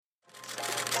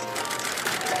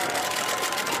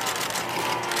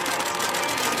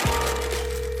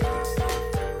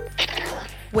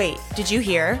Wait, did you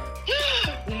hear?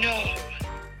 No.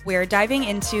 We're diving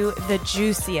into the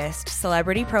juiciest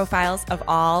celebrity profiles of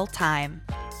all time.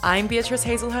 I'm Beatrice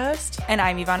Hazelhurst. And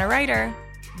I'm Ivana Ryder.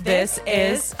 This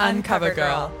is Uncover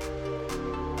Girl.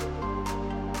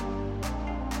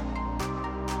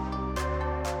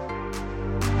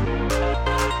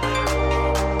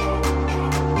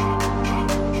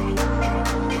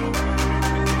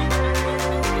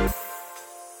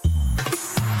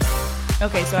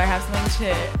 Okay, so I have something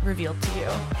to reveal to you.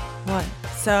 What?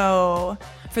 So,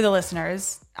 for the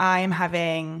listeners, I am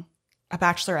having a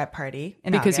bachelorette party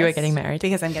in Because you are August. getting married.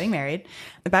 Because I'm getting married.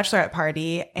 The bachelorette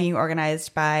party being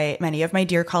organized by many of my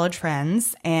dear college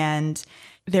friends. And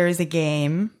there is a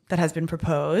game that has been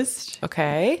proposed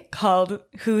Okay. called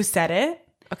Who Said It?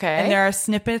 Okay. And there are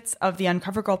snippets of the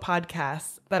Uncover Girl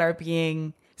podcast that are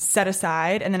being set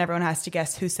aside. And then everyone has to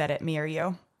guess who said it, me or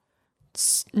you.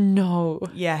 No.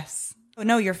 Yes. Oh,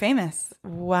 no, you're famous.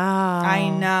 Wow. I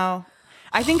know.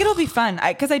 I think it'll be fun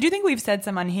because I do think we've said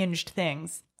some unhinged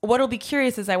things. What'll be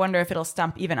curious is I wonder if it'll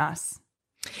stump even us.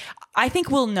 I think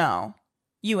we'll know,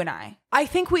 you and I. I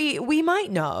think we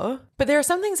might know, but there are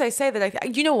some things I say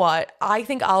that you know what? I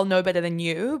think I'll know better than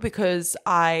you because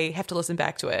I have to listen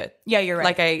back to it. Yeah, you're right.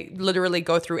 Like I literally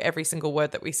go through every single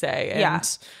word that we say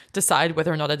and decide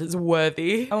whether or not it is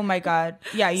worthy. Oh my God.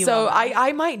 Yeah, you So will.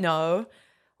 I might know,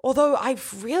 although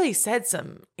I've really said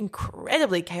some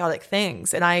incredibly chaotic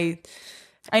things, and I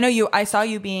know you. I saw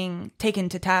you being taken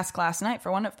to task last night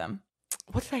for one of them.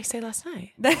 what did I say last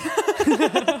night?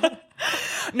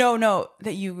 No,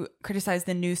 that you criticized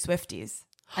the new Swifties.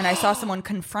 And I saw someone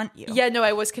confront you. Yeah, no,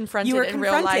 I was confronted You were in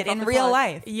real life. confronted in on the real pod.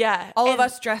 life. Yeah. All of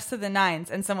us dressed to the nines,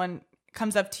 and someone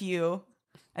comes up to you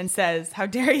and says, "How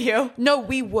dare you?" No,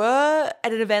 we were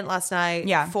at an event last night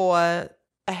for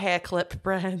a hair clip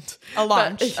brand. A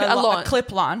launch. But- A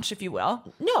clip launch, if you will.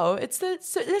 No, it's an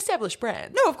established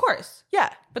brand. No, of course. Yeah.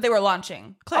 But they were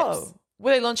launching clips. Oh. Were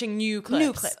they launching new clips?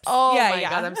 New clips. Oh Yeah, my yeah.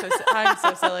 God, I'm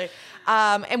so silly.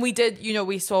 And we did,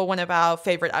 we saw one of our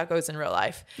favorite Argos in real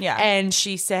life. Yeah. And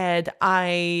she said,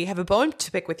 I have a bone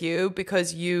to pick with you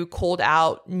because you called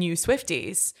out new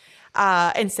Swifties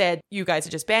and said, you guys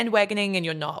are just bandwagoning and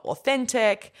you're not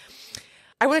authentic.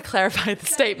 I want to clarify the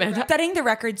statement. Setting the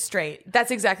record straight.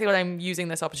 That's exactly what I'm using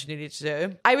this opportunity to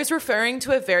do. I was referring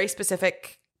to a very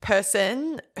specific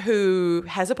person who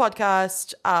has a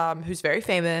podcast, who's very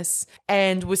famous,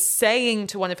 and was saying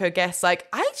to one of her guests, like,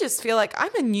 I just feel like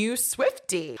I'm a new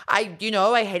Swiftie. I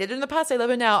hated it in the past. I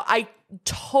love it now. I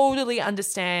totally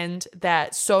understand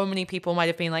that so many people might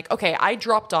have been like, okay, I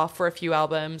dropped off for a few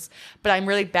albums, but I'm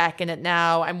really back in it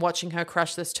now. I'm watching her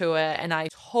crush this tour, and I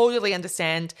totally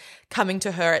understand coming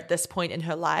to her at this point in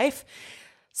her life.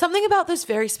 Something about this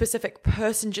very specific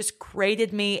person just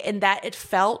grated me in that it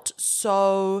felt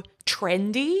so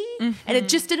trendy and it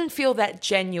just didn't feel that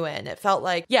genuine. It felt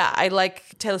like, yeah, I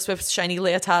like Taylor Swift's shiny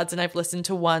leotards and I've listened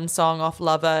to one song off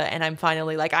Lover and I'm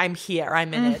finally like, I'm here,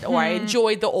 I'm in it. Or I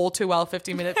enjoyed the all too well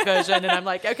 50-minute version and I'm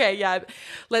like, okay, yeah,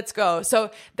 let's go.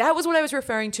 So that was what I was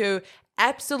referring to.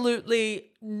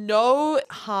 Absolutely no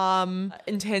harm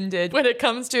intended when it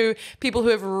comes to people who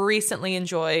have recently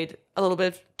enjoyed a little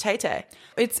bit of Tay-Tay.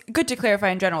 It's good to clarify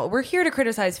in general. We're here to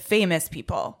criticize famous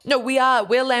people. No,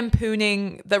 we're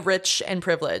lampooning the rich and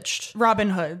privileged. Robin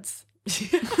Hoods.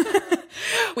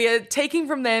 We are taking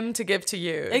from them to give to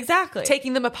you. Exactly.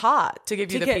 Taking them apart to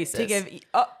give you the pieces.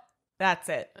 That's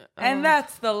it. And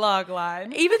that's the log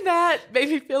line. Even that made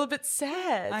me feel a bit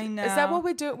sad. I know. Is that what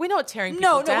we're doing? We're not tearing people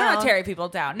No, down. we're not tearing people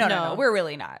down. No, we're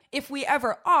really not. If we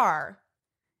ever are,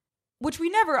 which we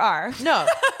never are. No.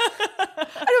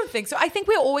 I don't think so. I think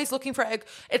we're always looking for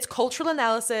it's cultural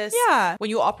analysis. Yeah. When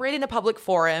you operate in a public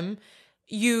forum,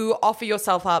 you offer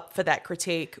yourself up for that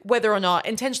critique, whether or not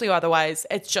intentionally or otherwise,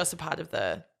 it's just a part of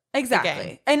the Exactly.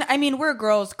 game. And I mean, we're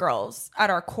girls at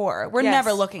our core. We're Yes.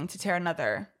 never looking to tear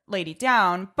another lady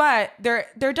down, but there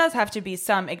does have to be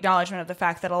some acknowledgement of the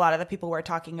fact that a lot of the people we're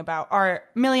talking about are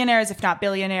millionaires, if not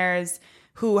billionaires,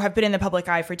 who have been in the public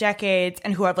eye for decades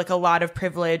and who have like a lot of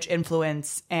privilege,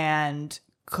 influence, and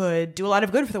could do a lot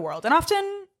of good for the world, and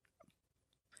often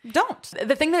don't.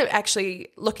 The thing that actually,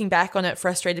 looking back on it,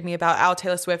 frustrated me about our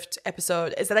Taylor Swift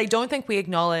episode is that I don't think we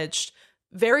acknowledged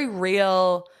very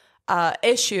real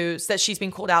issues that she's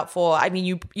been called out for. I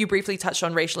mean, you briefly touched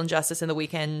on racial injustice in the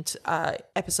Weekend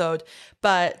episode,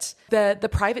 but the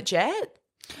private jet,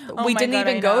 we didn't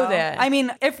even go there. I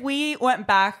mean, if we went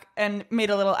back and made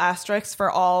a little asterisk for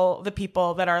all the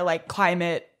people that are like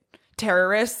climate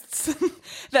terrorists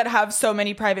that have so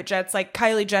many private jets, like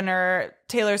Kylie Jenner,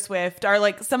 Taylor Swift, are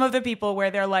like some of the people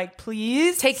where they're like,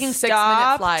 please taking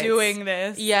 6-minute flights, doing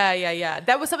this. Yeah.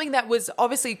 That was something that was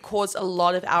obviously caused a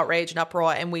lot of outrage and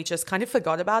uproar, and we just kind of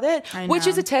forgot about it, which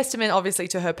is a testament obviously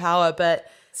to her power. But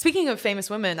speaking of famous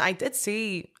women, I did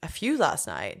see a few last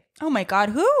night. Oh my God,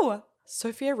 who?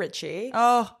 Sophia Richie.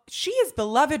 Oh, she is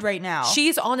beloved right now.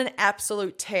 She's on an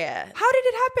absolute tear. How did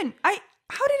it happen?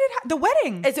 How did it the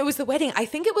wedding? It was the wedding. I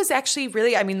think it was actually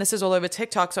really, I mean, this is all over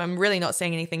TikTok, so I'm really not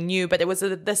saying anything new, but it was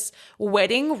this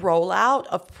wedding rollout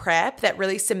of prep that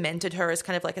really cemented her as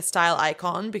kind of like a style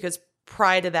icon, because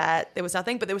prior to that, there was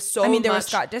nothing, but there was so much. There was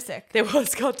Scott Disick. There was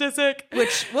Scott Disick.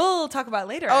 Which we'll talk about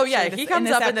later. Oh, actually, yeah. He comes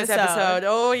up in this episode.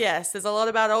 Oh, yes. There's a lot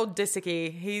about old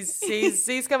Disicky.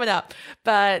 He's coming up.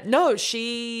 But no,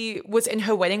 she was in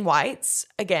her wedding whites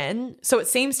again. So it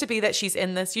seems to be that she's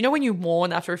in this, you know, when you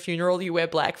mourn after a funeral, you wear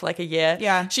black for like a year.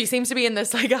 Yeah. She seems to be in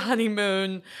this like a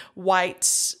honeymoon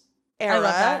white era. I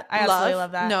love that. I absolutely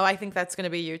love that. No, I think that's going to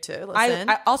be you too. Listen.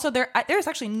 I also, there's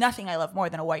actually nothing I love more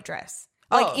than a white dress.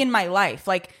 Like in my life,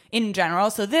 like in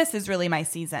general. So this is really my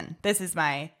season. This is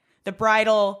the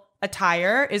bridal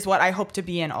attire is what I hope to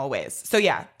be in always. So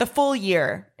yeah, the full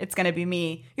year, it's going to be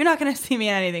me. You're not going to see me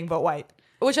in anything but white.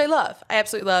 Which I love. I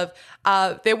absolutely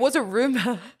love. There was a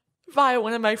rumor via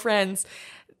one of my friends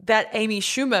that Amy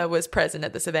Schumer was present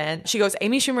at this event. She goes,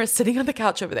 Amy Schumer is sitting on the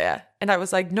couch over there. And I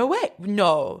was like, no way.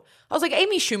 No. I was like,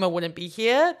 Amy Schumer wouldn't be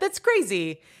here. That's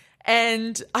crazy.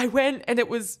 And I went and it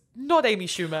was not Amy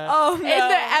Schumer. Oh, no. In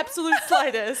the absolute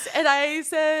slightest. And I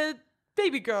said,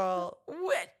 baby girl,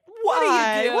 what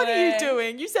are you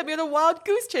doing? You sent me on a wild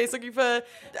goose chase looking for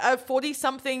a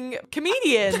 40-something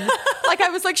comedian. Like, I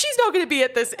was like, she's not going to be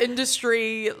at this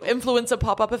industry influencer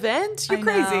pop-up event. You're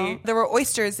crazy. There were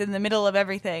oysters in the middle of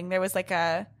everything. There was like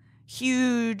a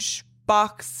huge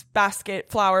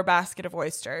flower basket of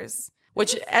oysters.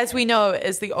 Which, as we know,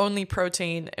 is the only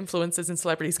protein influencers and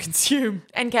celebrities consume.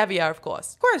 And caviar, of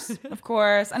course. Of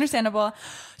course. Understandable.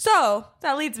 So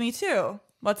that leads me to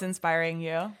what's inspiring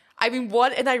you. I mean,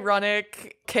 what an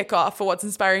ironic kickoff for what's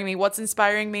inspiring me. What's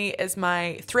inspiring me is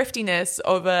my thriftiness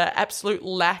over absolute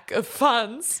lack of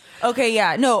funds. Okay,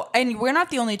 yeah. No, and we're not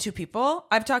the only two people.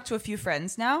 I've talked to a few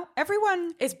friends now.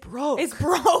 Everyone is broke.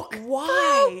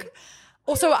 Why? Broke.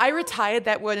 Also, I retired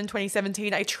that word in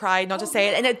 2017. I tried not to say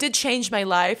it, and it did change my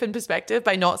life and perspective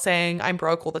by not saying I'm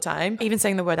broke all the time. Even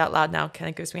saying the word out loud now kind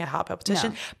of gives me a heart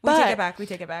palpitation. No, but we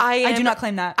take it back. I do not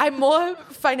claim that. I'm more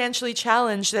financially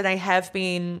challenged than I have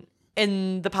been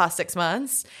in the past 6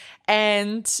 months.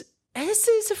 And this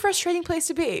is a frustrating place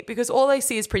to be because all I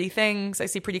see is pretty things. I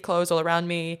see pretty clothes all around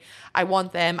me. I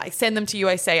want them. I send them to you.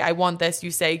 I say, I want this.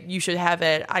 You say, you should have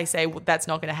it. I say, well, that's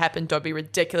not going to happen. Don't be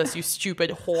ridiculous, you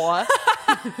stupid whore.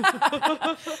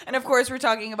 And of course, we're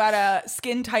talking about a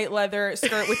skin-tight leather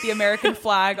skirt with the American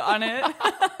flag on it.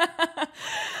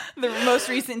 The most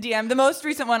recent DM. The most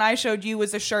recent one I showed you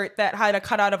was a shirt that had a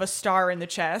cutout of a star in the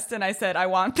chest. And I said, I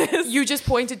want this. You just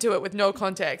pointed to it with no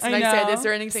context. And I said, is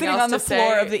there anything else on to say? Sitting on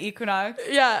the floor of the Equinox.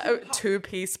 Yeah, a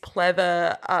two-piece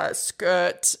pleather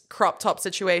skirt crop top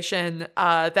situation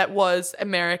that was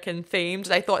American themed.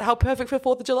 And I thought, how perfect for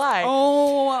 4th of July.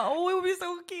 Oh, it would be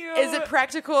so cute. Is it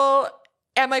practical?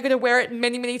 Am I going to wear it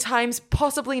many, many times?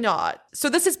 Possibly not. So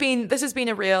this has been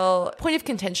a real point of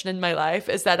contention in my life,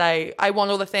 is that I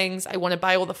want all the things. I want to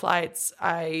buy all the flights.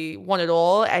 I want it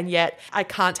all. And yet I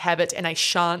can't have it, and I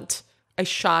shan't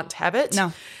have it.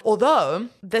 No. Although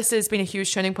this has been a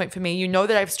huge turning point for me. You know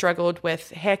that I've struggled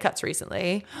with haircuts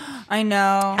recently. I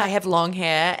know. I have long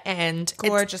hair and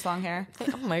gorgeous long hair.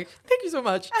 Oh my, thank you so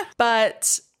much.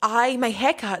 But my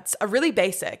haircuts are really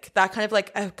basic. They're kind of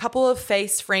like a couple of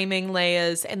face framing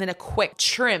layers and then a quick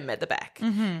trim at the back.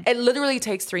 Mm-hmm. It literally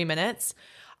takes 3 minutes.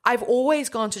 I've always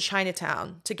gone to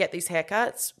Chinatown to get these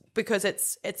haircuts because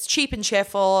it's cheap and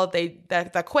cheerful. They're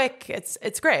quick.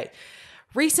 It's great.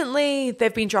 Recently,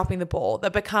 they've been dropping the ball.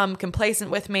 They've become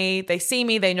complacent with me. They see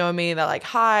me. They know me. They're like,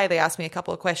 hi. They ask me a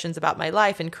couple of questions about my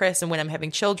life and Chris and when I'm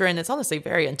having children. It's honestly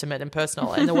very intimate and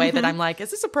personal in a way that I'm like,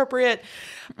 is this appropriate?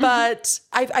 But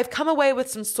I've come away with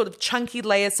some sort of chunky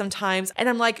layers sometimes. And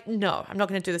I'm like, no, I'm not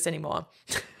going to do this anymore.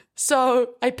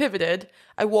 So I pivoted.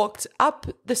 I walked up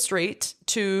the street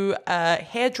to a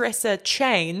hairdresser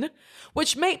chain,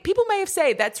 which people may have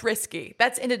said that's risky.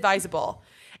 That's inadvisable.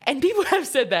 And people have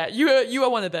said that. You are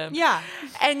one of them. Yeah.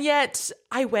 And yet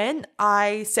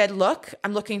I said, look,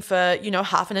 I'm looking for,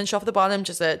 half an inch off the bottom,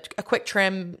 just a quick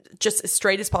trim, just as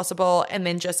straight as possible. And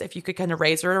then just if you could kind of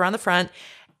razor it around the front.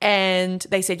 And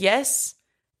they said, yes.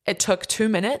 It took 2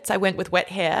 minutes. I went with wet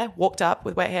hair, walked up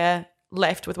with wet hair,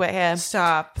 left with wet hair.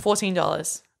 Stop.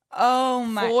 $14. Oh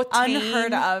my,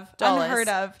 $14. unheard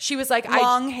of. She was like,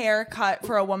 long haircut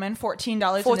for a woman, $14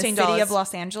 in the city of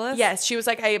Los Angeles. Yes, she was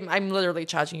like, I'm literally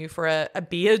charging you for a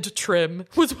beard trim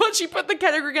was what she put the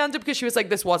category under, because she was like,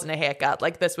 this wasn't a haircut.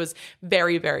 Like, this was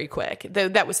very, very quick.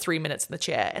 That was 3 minutes in the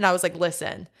chair. And I was like,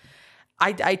 listen,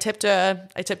 I tipped her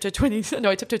 20. No,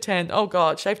 I tipped her 10. Oh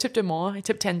God, should I have tipped her more? I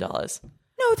tipped $10.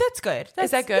 No, that's good. Is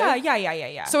that good?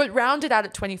 Yeah. So it rounded out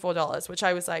at $24, which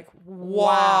I was like,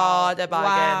 what a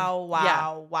bargain.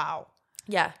 Wow.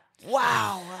 Yeah.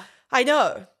 Wow. I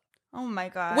know. Oh my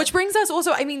God. Which brings us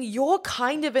also, I mean, you're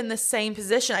kind of in the same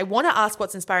position. I want to ask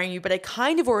what's inspiring you, but I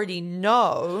kind of already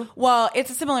know. Well, it's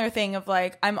a similar thing of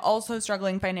like, I'm also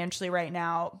struggling financially right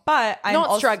now, but I'm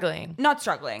Not struggling.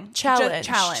 Challenged. Just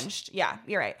challenged. Yeah,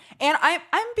 you're right. And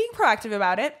I'm being proactive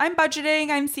about it. I'm budgeting.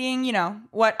 I'm seeing,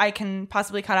 what I can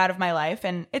possibly cut out of my life,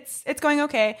 and it's going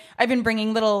okay. I've been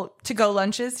bringing little to-go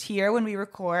lunches here when we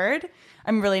record.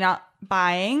 I'm really not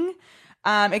buying.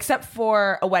 Except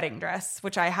for a wedding dress,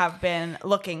 which I have been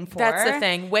looking for. That's the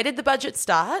thing. Where did the budget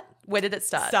start? Where did it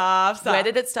start? Stop. Where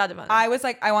did it start, Ivana? I was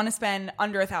like, I want to spend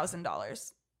under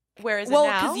 $1,000. Where is it now?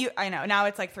 Well, because I know now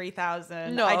it's like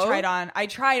 $3,000. No, I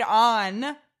tried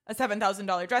on a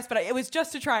 $7,000 dress, but it was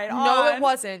just to try it on. No, it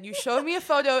wasn't. You showed me a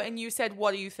photo and you said,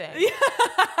 "What do you think?"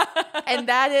 And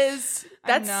that's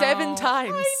 7 times. I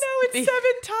know, it's 7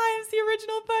 times the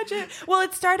original budget. Well,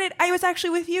 it started, I was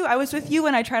actually with you. I was with you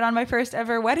when I tried on my first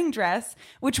ever wedding dress,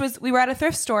 which was, we were at a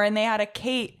thrift store and they had a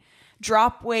Kate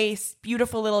drop waist,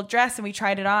 beautiful little dress, and we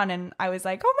tried it on and I was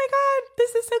like, oh my God,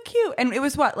 this is so cute. And it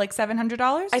was what, like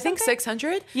 $700? I think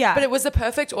 $600. Yeah. But it was the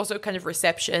perfect also kind of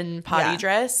reception party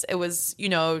dress. It was,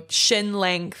 shin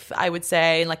length, I would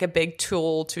say, and like a big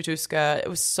tulle tutu skirt. It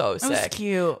was so sick. It was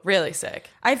cute. Really sick.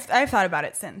 I've thought about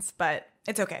it since, but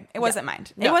it's okay. It wasn't mine.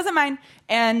 No. It wasn't mine.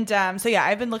 And so yeah,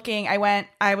 I've been looking. I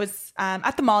was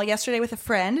at the mall yesterday with a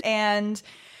friend, and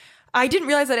I didn't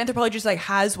realize that Anthropologie just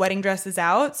has wedding dresses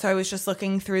out. So I was just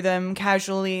looking through them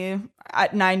casually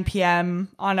at 9 p.m.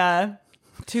 on a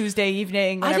Tuesday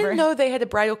evening. Whenever. I didn't know they had a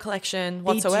bridal collection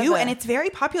whatsoever. They do, and it's very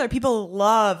popular. People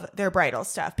love their bridal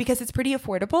stuff because it's pretty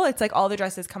affordable. It's like all the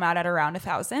dresses come out at around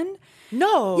 $1,000.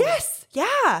 No. Yes.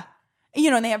 Yeah.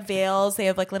 And they have veils. They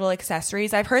have like little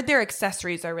accessories. I've heard their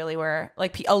accessories are really where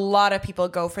like a lot of people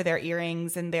go for their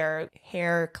earrings and their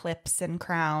hair clips and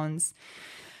crowns.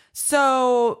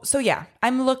 So yeah,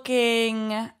 I'm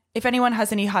looking. If anyone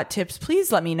has any hot tips, please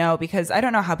let me know, because I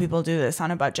don't know how people do this on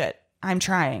a budget. I'm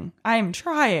trying.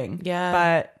 Yeah.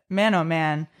 But man, oh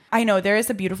man. I know there is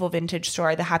a beautiful vintage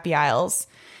store, the Happy Isles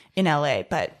in LA,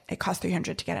 but it costs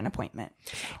 $300 to get an appointment.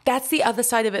 That's the other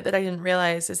side of it that I didn't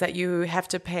realize, is that you have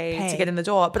to pay to get in the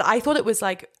door. But I thought it was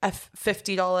like a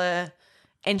 $50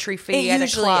 entry fee at a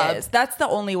club. Is. That's the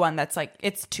only one that's like,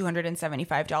 it's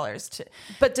 $275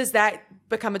 But does that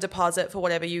become a deposit for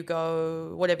whatever you end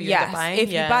up buying? If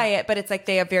you buy it, but it's like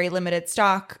they have very limited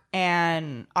stock,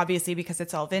 and obviously because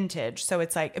it's all vintage, so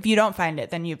it's like if you don't find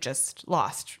it, then you've just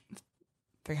lost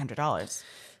 $300.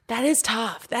 That is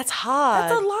tough. That's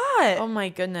hard. That's a lot. Oh my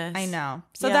goodness. I know.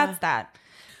 So that's that.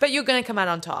 But you're going to come out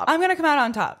on top. I'm going to come out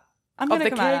on top. I'm going to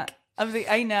come cake? out of the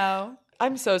I know.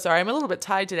 I'm so sorry. I'm a little bit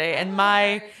tired today, and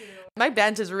my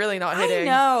banter's really not hitting.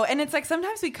 I know. And it's like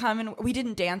sometimes we come and we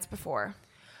didn't dance before.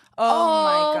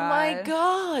 Oh my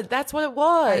God. That's what it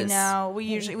was. I know.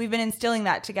 We've been instilling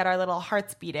that to get our little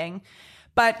hearts beating.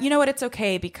 But you know what? It's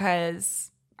okay,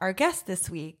 because our guest this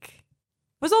week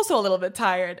was also a little bit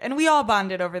tired, and we all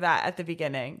bonded over that at the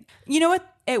beginning. You know what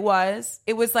it was?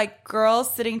 It was like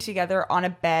girls sitting together on a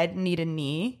bed, knee to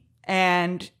knee,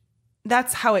 and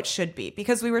that's how it should be,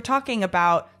 because we were talking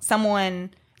about someone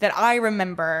that I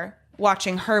remember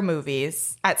watching her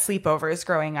movies at sleepovers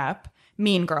growing up,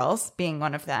 Mean Girls being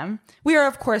one of them. We are,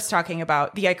 of course, talking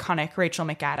about the iconic Rachel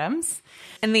McAdams.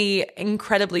 And the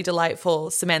incredibly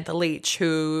delightful Samantha Leach,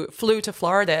 who flew to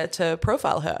Florida to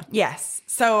profile her. Yes.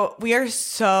 So we are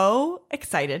so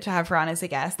excited to have her on as a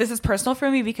guest. This is personal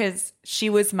for me because she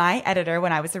was my editor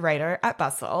when I was a writer at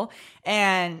Bustle.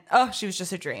 And she was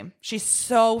just a dream. She's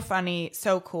so funny,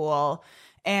 so cool.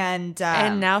 And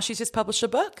now she's just published a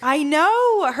book. I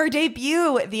know. Her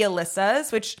debut, The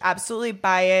Alyssas, which absolutely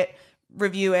buy it,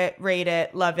 review it, rate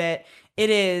it, love it. It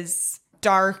is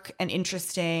dark and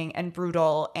interesting and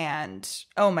brutal. And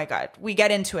oh my God, we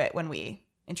get into it when we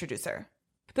introduce her.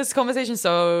 This conversation's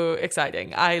so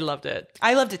exciting. I loved it.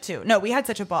 I loved it too. No, we had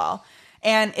such a ball.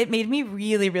 And it made me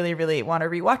really, really, really want to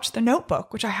rewatch The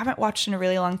Notebook, which I haven't watched in a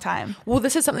really long time. Well,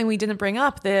 this is something we didn't bring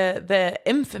up, the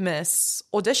infamous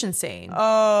audition scene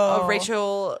of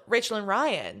Rachel and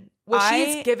Ryan, where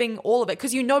she's giving all of it.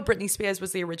 Because Britney Spears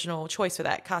was the original choice for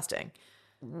that casting.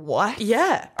 What?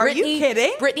 Yeah. Are you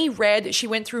kidding? Brittany read, she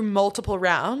went through multiple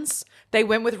rounds. They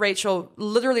went with Rachel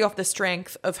literally off the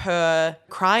strength of her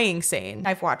crying scene.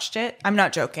 I've watched it. I'm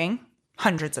not joking.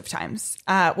 Hundreds of times.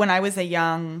 When I was a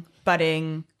young,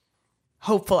 budding,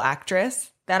 hopeful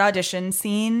actress, that audition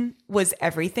scene was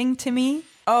everything to me.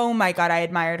 Oh my God, I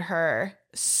admired her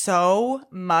so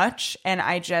much. And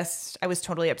I was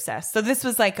totally obsessed. So this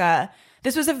was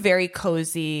a very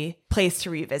cozy place to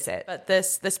revisit. But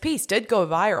this piece did go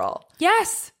viral.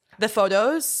 Yes. The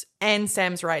photos and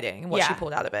Sam's writing, what she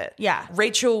pulled out of it. Yeah.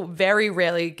 Rachel very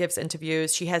rarely gives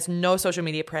interviews. She has no social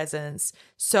media presence.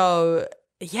 So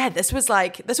yeah, this was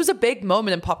a big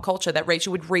moment in pop culture that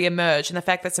Rachel would reemerge. And the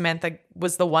fact that Samantha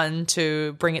was the one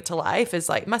to bring it to life is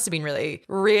must have been really,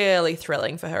 really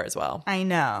thrilling for her as well. I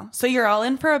know. So you're all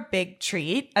in for a big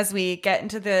treat as we get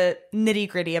into the nitty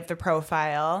gritty of the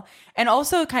profile and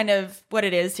also kind of what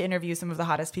it is to interview some of the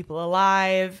hottest people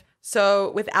alive.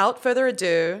 So without further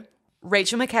ado,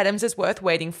 Rachel McAdams is worth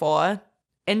waiting for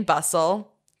in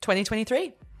Bustle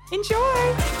 2023.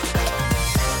 Enjoy.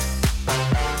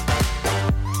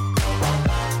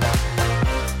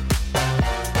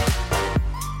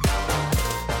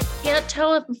 Can't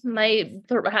tell if my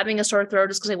having a sore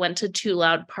throat is because I went to 2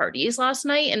 loud parties last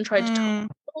night and tried to talk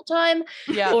the whole time.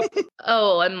 Yeah.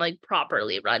 Or, I'm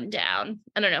properly run down.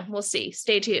 I don't know. We'll see.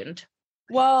 Stay tuned.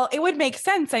 Well, it would make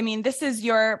sense. I mean, this is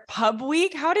your pub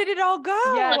week. How did it all go?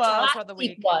 Yeah, tell us Last what the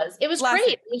week week was. It was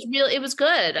great. It was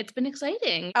good. It's been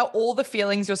exciting. Are all the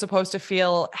feelings you're supposed to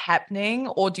feel happening,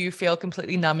 or do you feel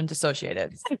completely numb and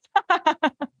dissociated?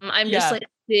 I'm just a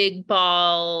big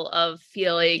ball of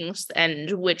feelings,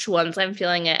 and which ones I'm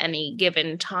feeling at any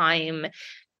given time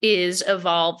is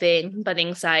evolving, but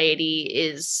anxiety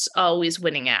is always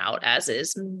winning out, as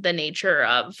is the nature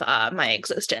of my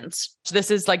existence. This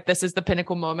is the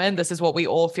pinnacle moment. This is what we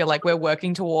all feel like we're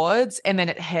working towards. And then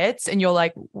it hits and you're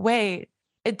like, wait,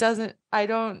 it doesn't,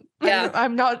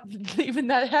 I'm not even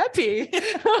that happy.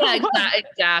 Yeah,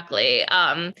 exactly.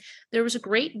 There was a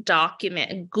great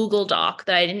document, a Google Doc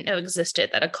that I didn't know existed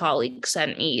that a colleague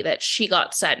sent me that she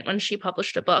got sent when she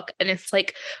published a book. And it's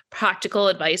practical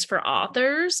advice for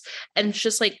authors. And it's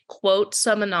just quotes,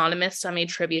 some anonymous, some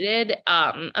attributed,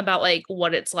 about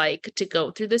what it's like to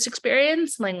go through this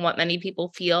experience, what many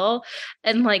people feel.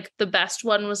 And the best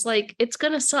one was it's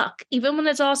going to suck. Even when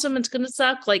it's awesome, it's going to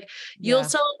suck. You'll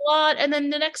sell a lot. And then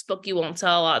the next book, you won't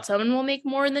sell a lot. Someone will make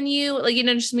more than you.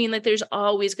 Just mean there's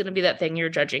always going to be that thing you're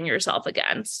judging yourself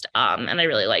against. And I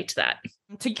really liked that.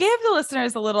 To give the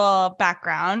listeners a little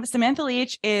background, Samantha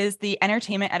Leach is the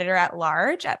entertainment editor at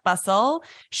large at Bustle.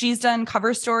 She's done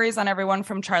cover stories on everyone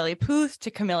from Charlie Puth to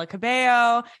Camila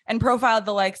Cabello and profiled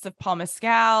the likes of Paul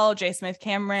Mescal, J. Smith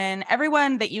Cameron,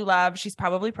 everyone that you love. She's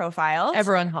probably profiled.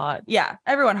 Everyone hot. Yeah,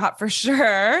 everyone hot for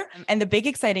sure. And the big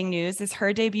exciting news is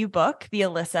her debut book, The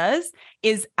Alyssas,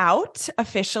 is out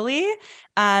officially.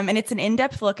 And it's an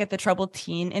in-depth look at the troubled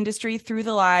teen industry through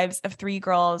the lives of 3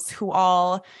 girls who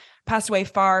all passed away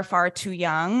far, far too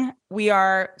young. We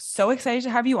are so excited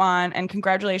to have you on, and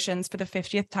congratulations for the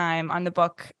 50th time on the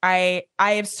book. I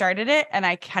have started it and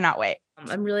I cannot wait.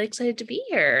 I'm really excited to be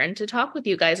here and to talk with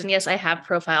you guys. And yes, I have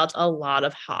profiled a lot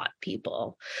of hot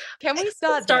people. Can we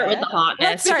start with the hotness?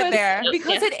 Let's start there.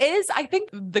 Because it is, I think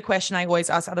the question I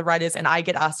always ask other writers, and I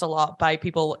get asked a lot by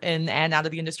people in and out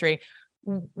of the industry,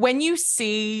 when you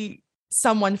see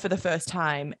someone for the first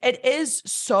time, it is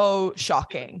so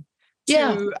shocking.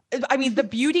 I mean, the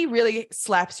beauty really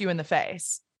slaps you in the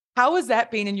face. How has that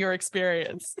been in your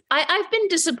experience? I've been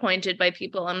disappointed by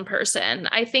people in person.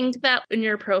 I think that when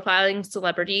you're profiling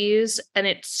celebrities and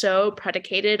it's so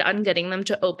predicated on getting them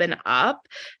to open up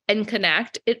and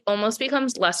connect, it almost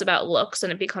becomes less about looks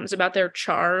and it becomes about their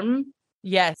charm.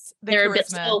 Yes, their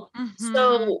charisma.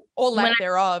 So or lack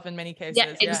thereof in many cases.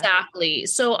 Yeah, exactly.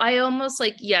 So I almost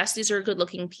yes, these are good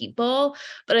looking people,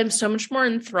 but I'm so much more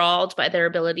enthralled by their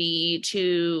ability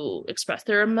to express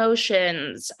their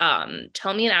emotions,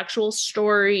 tell me an actual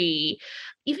story,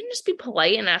 even just be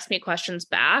polite and ask me questions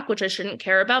back, which I shouldn't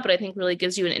care about, but I think really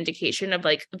gives you an indication of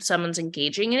if someone's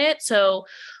engaging in it. So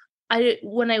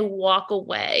when I walk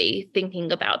away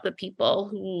thinking about the people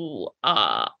who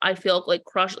I feel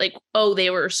crushed, they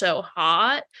were so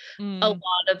hot. A lot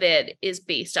of it is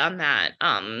based on that.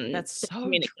 That's so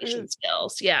communication true.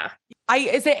 skills. Yeah.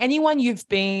 Is there anyone you've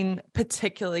been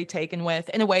particularly taken with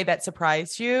in a way that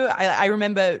surprised you? I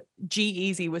remember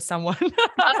G-Eazy was someone.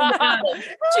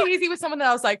 G-Eazy was someone that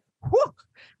I was like, whew.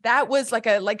 That was like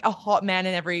a hot man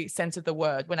in every sense of the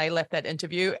word when I left that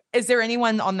interview. Is there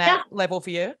anyone on that level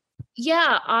for you?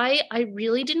 Yeah, I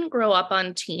really didn't grow up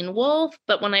on Teen Wolf,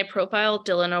 but when I profiled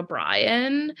Dylan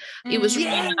O'Brien, it was right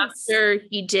Yes. after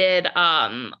he did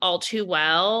All Too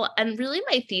Well. And really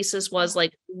my thesis was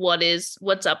like,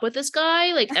 what's up with this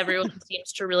guy? Like everyone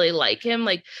seems to really like him.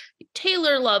 Like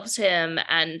Taylor loves him,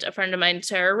 and a friend of mine,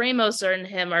 Sarah Ramos, and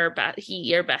him are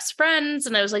best friends.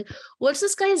 And I was like, what's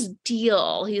this guy's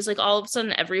deal? He's like all of a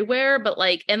sudden everywhere, but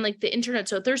like, and like the internet's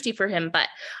so thirsty for him. But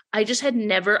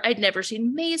I'd never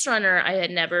seen Maze Runner.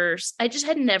 I just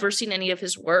had never seen any of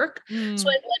his work. So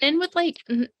I went in with like,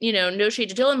 no shade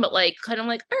to Dylan, but like, kind of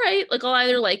like, all right, like I'll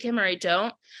either like him or I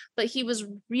don't. But he was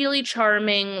really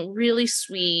charming, really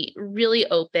sweet, really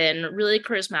open, really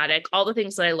charismatic, all the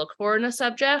things that I look for in a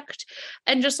subject,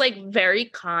 and just like very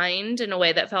kind in a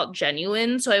way that felt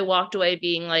genuine. So I walked away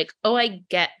being like, oh, I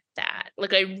get that.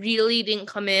 Like I really didn't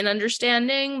come in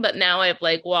understanding, but now I've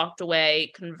like walked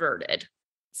away converted.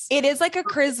 It is like a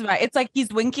charisma. It's like he's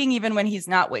winking even when he's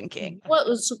not winking. What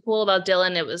was so cool about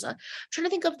Dylan, it was, I'm trying to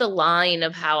think of the line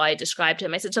of how I described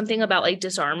him. I said something about like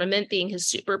disarmament being his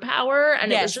superpower.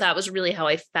 And that was really how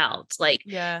I felt. Like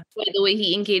the way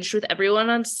he engaged with everyone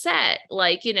on set,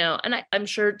 like, and I'm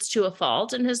sure it's to a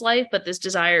fault in his life, but this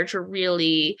desire to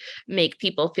really make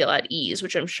people feel at ease,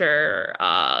 which I'm sure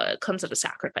comes at a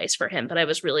sacrifice for him. But I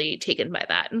was really taken by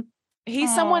that.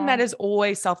 He's someone that is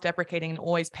always self-deprecating and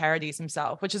always parodies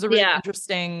himself, which is a really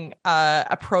interesting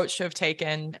approach to have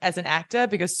taken as an actor,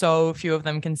 because so few of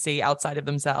them can see outside of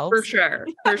themselves. For sure.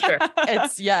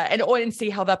 It's and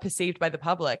see how they're perceived by the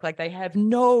public. Like they have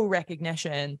no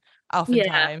recognition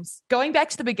oftentimes. Going back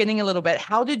to the beginning a little bit,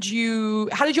 how did your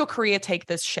career take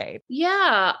this shape?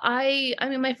 Yeah, I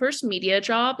mean, my first media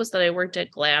job was that I worked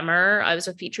at Glamour. I was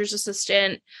a features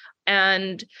assistant,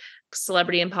 and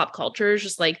celebrity and pop culture is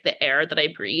just like the air that I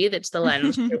breathe. It's the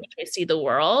lens through which I see the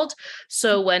world.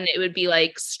 So when it would be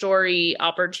like story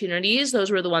opportunities,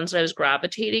 those were the ones that I was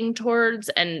gravitating towards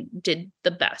and did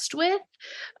the best with.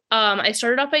 I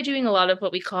started off by doing a lot of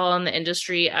what we call in the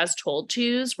industry as told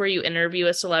tos, where you interview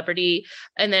a celebrity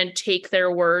and then take their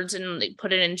words and like,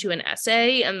 put it into an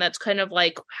essay. And that's kind of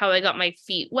like how I got my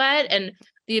feet wet, and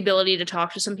the ability to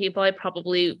talk to some people I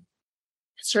probably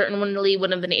certainly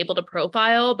wouldn't have been able to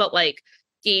profile, but like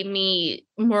gave me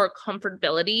more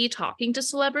comfortability talking to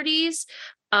celebrities.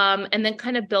 And then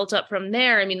kind of built up from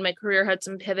there. I mean, my career had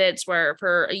some pivots where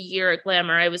for a year at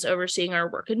Glamour, I was overseeing our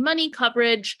work and money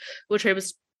coverage, which I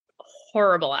was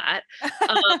horrible at.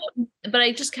 But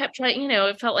I just kept trying,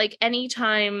 it felt like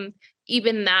anytime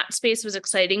even that space was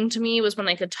exciting to me was when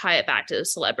I could tie it back to the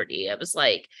celebrity. I was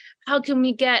like, how can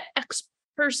we get X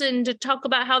person to talk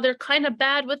about how they're kind of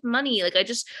bad with money? Like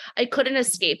I couldn't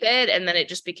escape it. And then it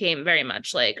just became very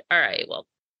much like, all right, well,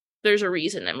 there's a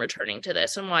reason I'm returning to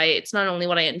this, and why it's not only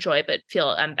what I enjoy, but feel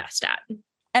I'm best at.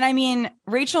 And I mean,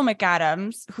 Rachel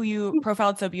McAdams, who you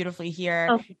profiled so beautifully here,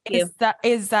 I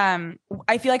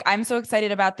feel like I'm so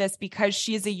excited about this because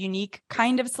she is a unique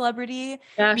kind of celebrity.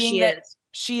 Yeah, she is.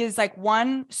 She is like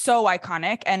so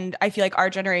iconic, and I feel like our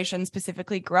generation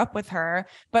specifically grew up with her,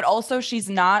 but also she's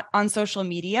not on social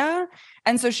media.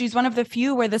 And so she's one of the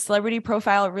few where the celebrity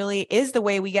profile really is the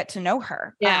way we get to know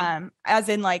her. As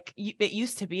in like it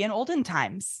used to be in olden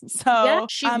times. So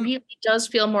she really does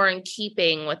feel more in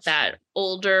keeping with that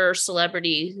older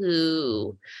celebrity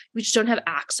who we just don't have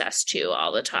access to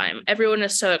all the time. Everyone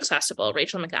is so accessible.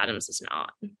 Rachel McAdams is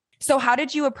not. So how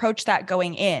did you approach that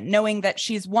going in, knowing that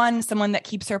she's someone that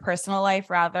keeps her personal life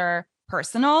rather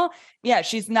personal? Yeah,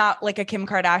 she's not like a Kim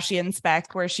Kardashian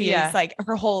spec where she is like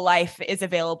her whole life is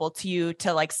available to you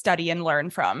to like study and learn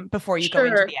from before you go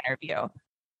into the interview.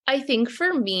 I think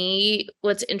for me,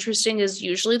 what's interesting is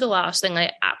usually the last thing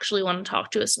I actually want to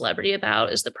talk to a celebrity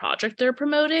about is the project they're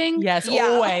promoting. Yes,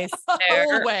 always.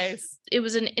 Always. It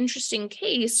was an interesting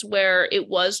case where it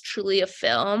was truly a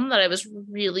film that I was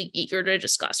really eager to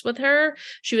discuss with her.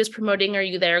 She was promoting Are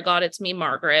You There, God? It's Me,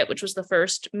 Margaret, which was the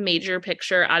first major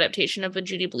picture adaptation of a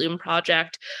Judy Blume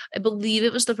project. I believe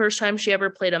it was the first time she ever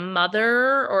played a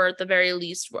mother, or at the very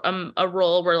least a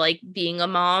role where like being a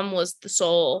mom was the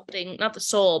sole thing, not the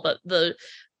sole, but the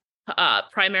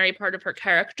primary part of her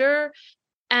character.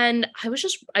 And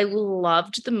I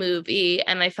loved the movie,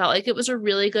 and I felt like it was a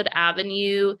really good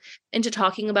avenue into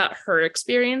talking about her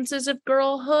experiences of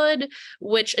girlhood,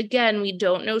 which again, we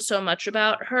don't know so much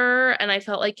about her. And I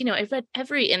felt like, I've read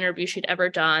every interview she'd ever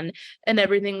done, and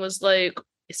everything was like,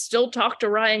 I still talk to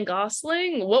Ryan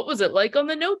Gosling. What was it like on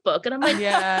The Notebook? And I'm like,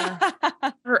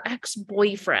 her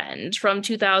ex-boyfriend from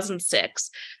 2006.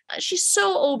 She's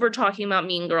so over talking about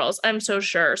Mean Girls, I'm so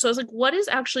sure. So I was like, what is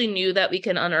actually new that we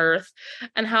can unearth?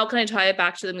 And how can I tie it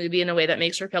back to the movie in a way that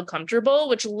makes her feel comfortable?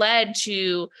 Which led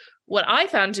to what I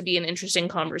found to be an interesting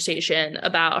conversation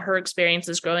about her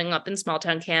experiences growing up in small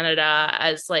town Canada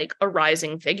as like a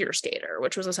rising figure skater,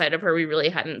 which was a side of her we really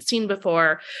hadn't seen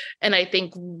before. And I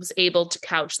think was able to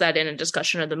couch that in a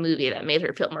discussion of the movie that made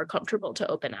her feel more comfortable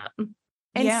to open up.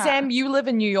 And Sam, you live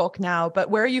in New York now, but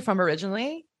where are you from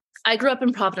originally? I grew up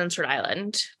in Providence, Rhode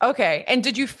Island. Okay. And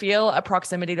did you feel a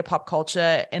proximity to pop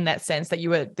culture in that sense that you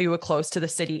were close to the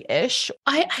city-ish?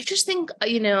 I just think,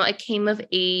 I came of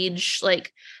age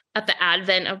like at the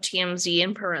advent of TMZ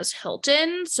and Perez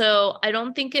Hilton. So I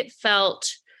don't think it felt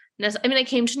I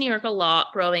came to New York a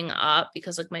lot growing up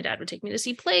because like my dad would take me to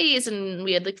see plays and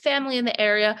we had like family in the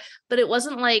area, but it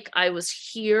wasn't like I was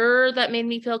here that made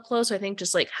me feel close. I think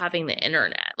just like having the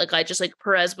internet, like I just like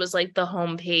Perez was like the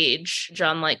homepage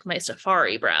on like my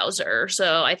Safari browser.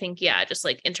 So I think, just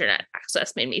like internet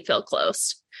access made me feel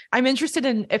close. I'm interested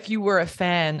in if you were a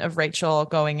fan of Rachel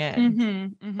going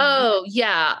in. Oh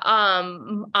yeah.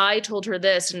 I told her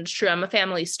this, and it's true. I'm a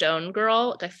Family Stone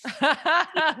girl. Like,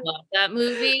 I love that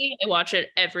movie. I watch it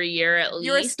every year at least.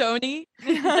 You're a Stony?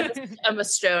 I'm a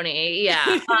Stony.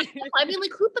 Yeah. But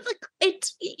like it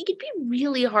could be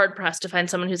really hard pressed to find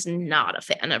someone who's not a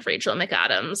fan of Rachel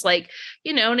McAdams. Like,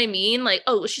 you know what I mean? Like,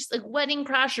 oh, she's like Wedding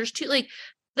Crashers too. Like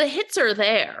the hits are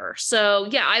there. So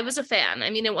yeah, I was a fan.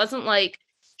 It wasn't like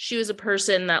she was a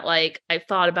person that like I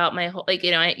thought about my whole, like,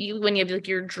 when you have like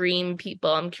your dream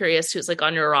people, I'm curious who's like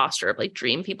on your roster of like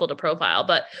dream people to profile.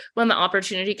 But when the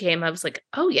opportunity came, I was like,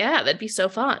 oh yeah, that'd be so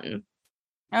fun.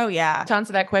 Oh yeah. To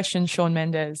answer that question, Shawn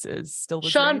Mendes is still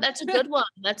the Shawn. dream. That's a good one.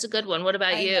 That's a good one. What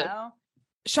about you?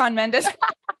 Shawn Mendes.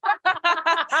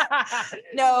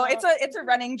 No, it's a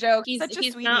running joke. He's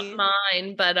he's not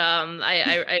mine, but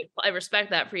I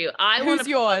respect that for you. Who's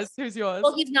yours?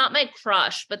 Well, he's not my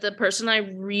crush, but the person I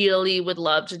really would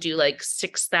love to do like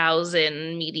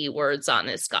 6,000 meaty words on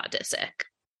is Scott Disick.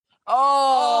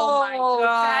 Oh my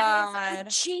God. That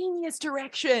is a genius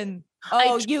direction.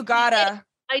 Oh, you gotta.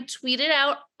 I tweet it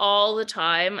out all the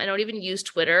time. I don't even use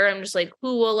Twitter. I'm just like,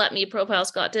 who will let me profile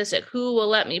Scott Disick? Who will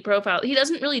let me profile? He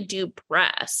doesn't really do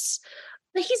press.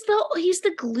 But he's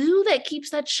the glue that keeps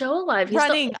that show alive. He's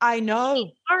running. I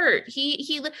know. Art.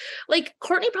 He like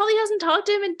Courtney probably hasn't talked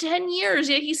to him in 10 years.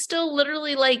 Yet he's still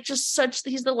literally like he's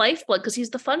the lifeblood because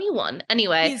he's the funny one.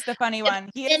 Anyway, he's the funny one.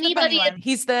 He is the funny one.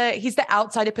 He's the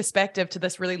outsider perspective to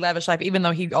this really lavish life, even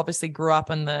though he obviously grew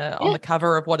up on the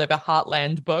cover of whatever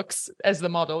Heartland books as the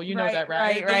model. You know that,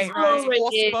 right?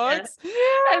 Right. Books.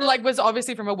 And like was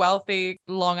obviously from a wealthy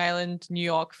Long Island, New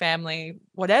York family,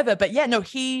 whatever. But yeah, no,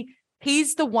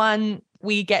 He's the one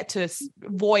we get to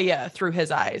voyeur through his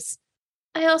eyes.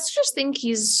 I also just think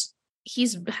he's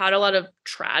had a lot of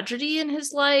tragedy in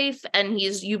his life, and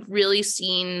you've really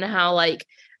seen how like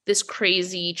this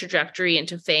crazy trajectory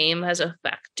into fame has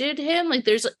affected him. Like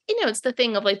there's, it's the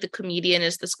thing of like the comedian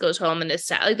is this goes home and is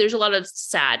sad. Like there's a lot of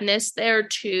sadness there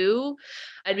too.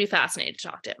 I'd be fascinated to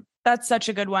talk to him. That's such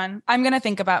a good one. I'm going to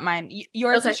think about mine.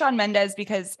 Yours is Shawn Mendes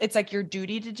because it's like your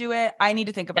duty to do it. I need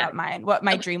to think about mine, what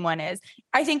my dream one is.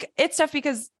 I think it's tough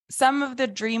because some of the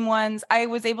dream ones I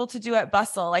was able to do at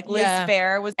Bustle, like Liz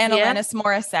Phair was and Alanis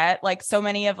Morissette, like so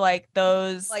many of like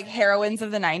those like heroines of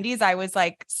the 90s I was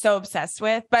like so obsessed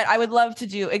with. But I would love to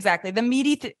do exactly the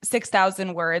meaty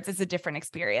 6,000 words is a different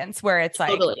experience where it's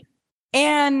like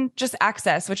and just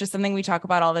access, which is something we talk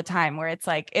about all the time, where it's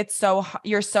like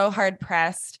you're so hard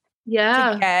pressed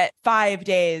to get 5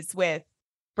 days with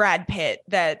Brad Pitt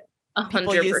that 100%.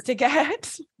 People used to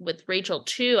get. With Rachel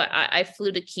too, I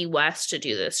flew to Key West to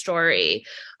do this story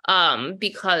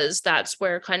because that's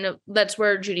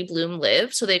where Judy Blume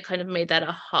lives. So they kind of made that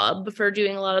a hub for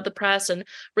doing a lot of the press. And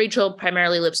Rachel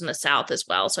primarily lives in the South as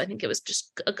well. So I think it was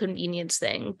just a convenience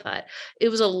thing, but it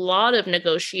was a lot of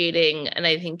negotiating. And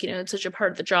I think, it's such a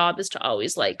part of the job is to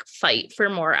always like fight for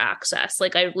more access.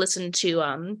 Like I listened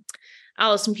to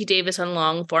Allison P. Davis on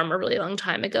long form a really long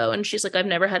time ago. And she's like, I've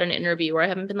never had an interview where I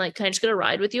haven't been like, can I just get a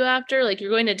ride with you after? Like, you're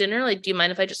going to dinner. Like, do you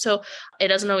mind if so it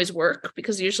doesn't always work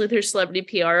because usually there's celebrity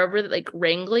PR over like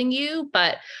wrangling you.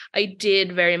 But I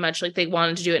did very much like they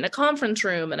wanted to do it in a conference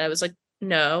room. And I was like,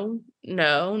 no.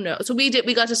 So we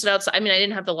got to sit outside. I mean, I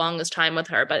didn't have the longest time with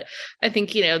her, but I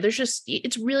think,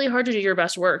 it's really hard to do your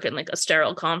best work in like a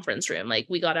sterile conference room. Like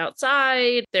we got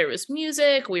outside, there was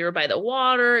music, we were by the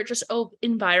water.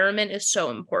 Environment is so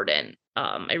important.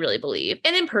 I really believe.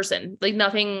 And in person, like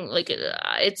nothing, like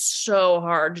it's so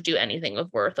hard to do anything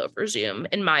of worth over Zoom,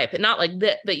 in my opinion. Not like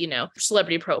that, but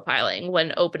celebrity profiling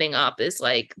when opening up is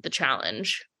like the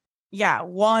challenge. Yeah,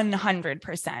 100%.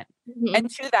 Mm-hmm. And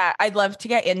to that, I'd love to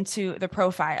get into the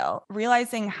profile,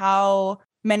 realizing how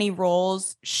many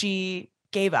roles she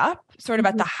gave up sort of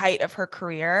at the height of her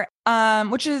career,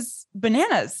 which is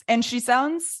bananas. And she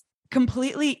sounds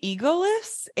completely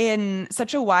egoless in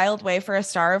such a wild way for a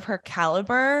star of her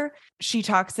caliber. She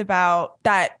talks about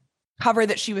that cover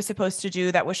that she was supposed to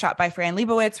do that was shot by Fran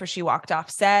Lebowitz, where she walked off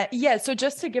set. Yeah, so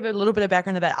just to give a little bit of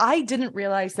background to that, I didn't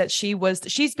realize that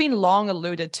she's been long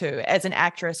alluded to as an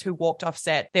actress who walked off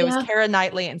set. There was Keira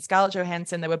Knightley and Scarlett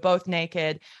Johansson. They were both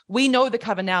naked. We know the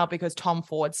cover now because Tom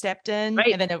Ford stepped in,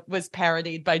 and then it was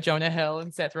parodied by Jonah Hill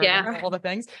and Seth Rogen and all the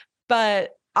things.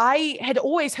 But I had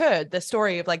always heard the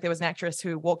story of like there was an actress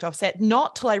who walked off set.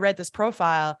 Not till I read this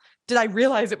profile did I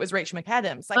realize it was Rachel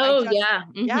McAdams. Like,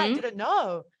 I didn't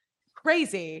know.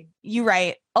 Crazy. You're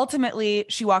right. Ultimately,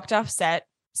 she walked off set.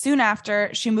 Soon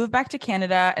after, she moved back to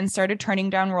Canada and started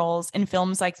turning down roles in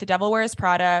films like The Devil Wears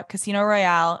Prada, Casino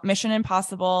Royale, Mission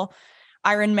Impossible,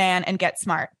 Iron Man, and Get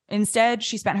Smart. Instead,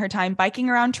 she spent her time biking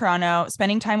around Toronto,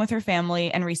 spending time with her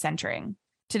family, and recentering.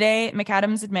 Today,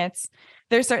 McAdams admits,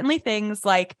 there's certainly things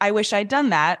like, I wish I'd done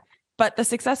that, but the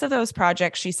success of those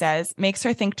projects, she says, makes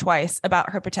her think twice about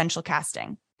her potential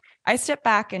casting. I step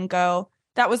back and go,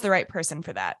 that was the right person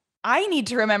for that. I need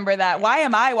to remember that. Why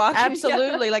am I walking?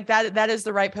 Absolutely. Like that is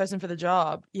the right person for the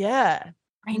job. Yeah.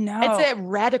 I know. It's a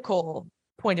radical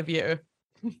point of view.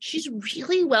 She's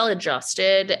really well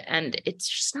adjusted and it's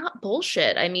just not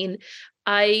bullshit. I mean,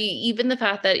 even the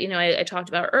fact that, I talked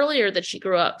about earlier that she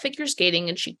grew up figure skating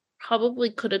and she probably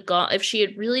could have gone, if she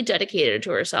had really dedicated to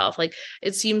herself, like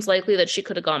it seems likely that she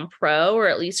could have gone pro or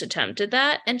at least attempted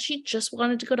that. And she just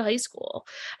wanted to go to high school.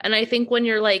 And I think when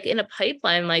you're like in a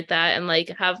pipeline like that and like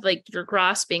have like you're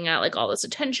grasping at like all this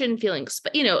attention, feeling,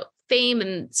 fame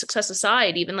and success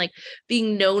aside, even like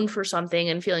being known for something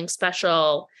and feeling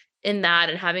special in that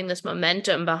and having this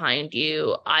momentum behind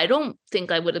you, I don't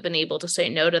think I would have been able to say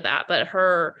no to that. But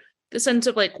the sense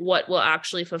of like what will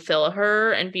actually fulfill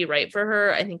her and be right for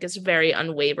her, I think is very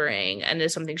unwavering and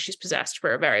is something she's possessed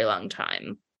for a very long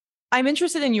time. I'm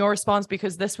interested in your response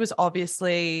because this was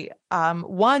obviously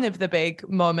one of the big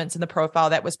moments in the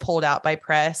profile that was pulled out by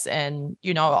press and,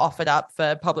 offered up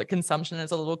for public consumption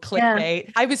as a little clickbait.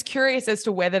 Yeah. I was curious as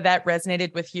to whether that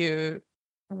resonated with you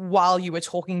while you were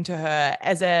talking to her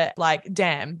as a like,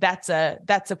 damn, that's a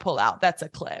pullout. That's a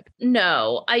clip.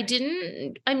 No, I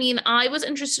didn't. I mean, I was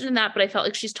interested in that, but I felt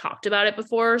like she's talked about it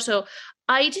before. So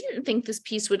I didn't think this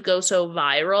piece would go so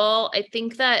viral. I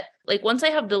think that like once I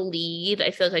have the lead,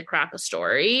 I feel like I crack a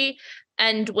story.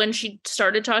 And when she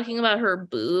started talking about her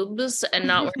boobs and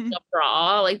not wearing a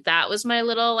bra, like that was my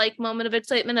little like moment of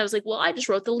excitement. I was like, well, I just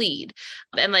wrote the lead.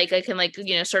 And like I can like,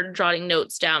 started jotting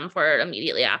notes down for it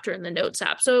immediately after in the notes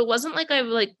app. So it wasn't like I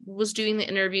like was doing the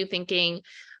interview thinking,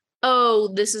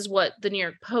 oh, this is what the New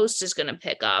York Post is going to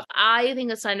pick up. I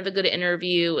think a sign of a good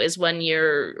interview is when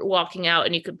you're walking out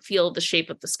and you could feel the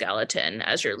shape of the skeleton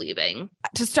as you're leaving.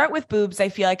 To start with boobs, I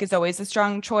feel like is always a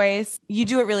strong choice. You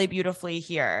do it really beautifully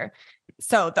here.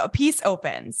 So the piece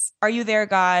opens, "Are you there,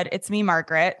 God? It's me,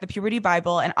 Margaret." The puberty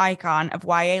Bible and icon of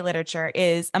YA literature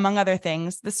is, among other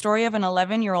things, the story of an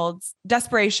 11-year-old's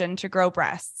desperation to grow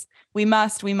breasts. We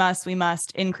must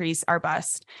increase our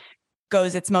bust,"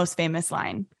 goes its most famous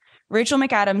line. Rachel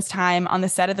McAdams' time on the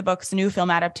set of the book's new film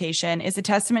adaptation is a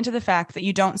testament to the fact that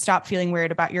you don't stop feeling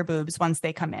weird about your boobs once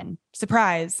they come in.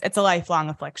 Surprise, it's a lifelong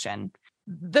affliction.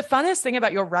 The funnest thing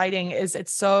about your writing is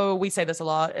we say this a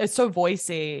lot, it's so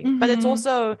voicey, but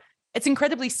it's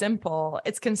incredibly simple.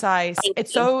 It's concise.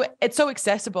 It's so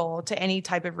accessible to any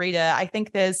type of reader. I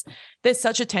think there's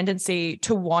such a tendency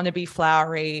to want to be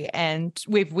flowery, and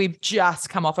we've just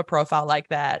come off a profile like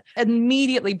that. It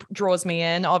immediately draws me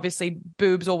in, obviously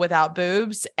boobs or without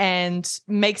boobs, and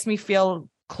makes me feel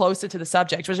closer to the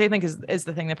subject, which I think is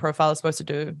the thing the profile is supposed to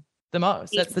do the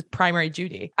most. That's the primary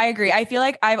duty. I agree. I feel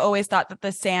like I've always thought that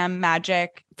the Sam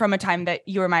magic from a time that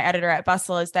you were my editor at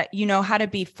Bustle is that you know how to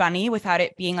be funny without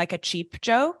it being like a cheap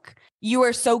joke. You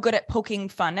are so good at poking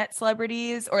fun at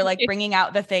celebrities or like bringing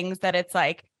out the things that it's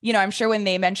like, I'm sure when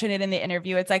they mention it in the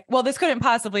interview, it's like, well, this couldn't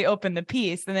possibly open the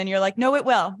piece. And then you're like, no, it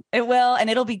will. And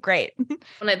it'll be great.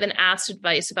 When I've been asked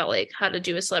advice about like how to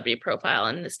do a celebrity profile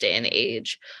in this day and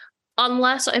age,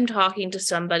 unless I'm talking to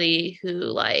somebody who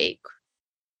like,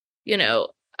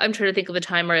 I'm trying to think of a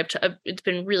time where it's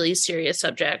been really serious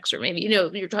subjects, or maybe,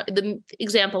 you're talking the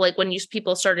example, like when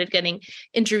people started getting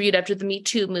interviewed after the Me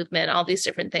Too movement, all these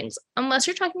different things, unless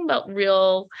you're talking about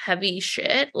real heavy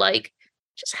shit, like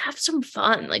just have some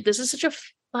fun. Like this is such a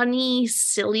funny,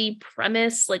 silly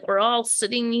premise. Like we're all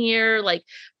sitting here, like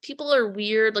people are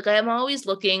weird. Like I'm always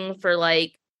looking for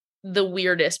like the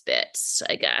weirdest bits,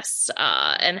 I guess,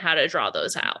 and how to draw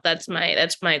those out. That's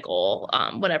my goal.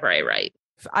 Whenever I write.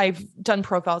 I've done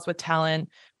profiles with talent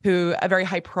who are very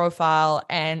high profile.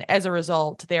 And as a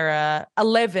result, there are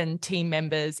 11 team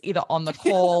members either on the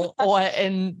call or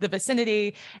in the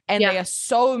vicinity. And they are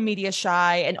so media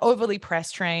shy and overly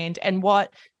press trained. And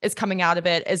what is coming out of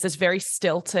it is this very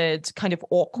stilted, kind of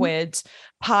awkward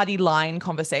party line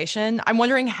conversation. I'm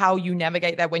wondering how you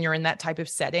navigate that when you're in that type of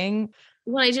setting.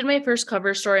 When I did my first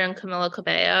cover story on Camila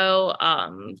Cabello,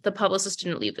 the publicist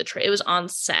didn't leave the trailer. It was on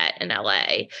set in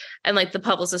LA, and like the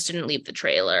publicist didn't leave the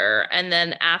trailer. And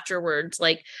then afterwards,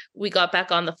 like we got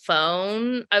back on the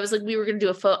phone. I was like, we were going to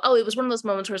do a phone. Oh, it was one of those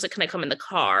moments where I was like, can I come in the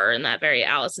car, in that very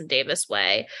Allison Davis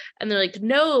way? And they're like,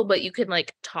 no, but you can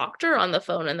like talk to her on the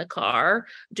phone in the car,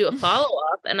 do a follow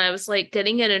up. And I was like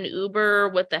getting in an Uber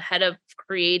with the head of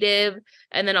creative.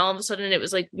 And then all of a sudden it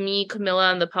was like me,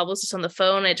 Camilla, and the publicist on the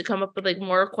phone. I had to come up with like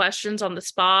more questions on the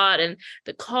spot, and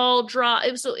the call dropped.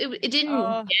 It was so it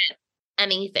didn't get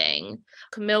anything.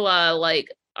 Camilla,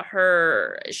 like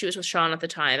she was with Sean at the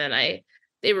time, and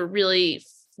they were really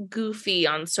goofy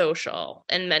on social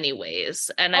in many ways.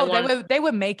 And they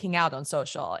were making out on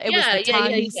social. It was the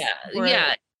times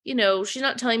yeah. You know, she's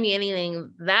not telling me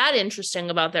anything that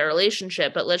interesting about their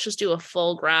relationship, but let's just do a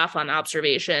full graph on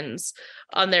observations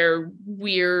on their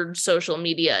weird social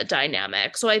media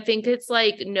dynamic. So I think it's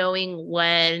like knowing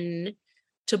when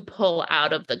to pull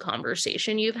out of the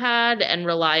conversation you've had and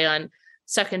rely on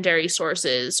secondary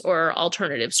sources or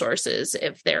alternative sources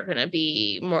if they're going to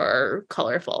be more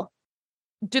colorful.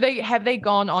 Have they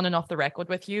gone on and off the record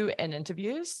with you in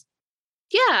interviews?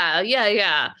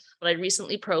 Yeah. But I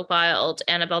recently profiled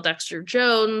Annabelle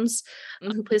Dexter-Jones,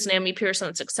 who plays Naomi Pierce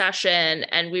on Succession,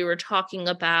 and we were talking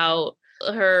about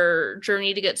her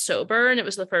journey to get sober, and it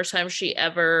was the first time she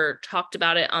ever talked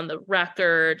about it on the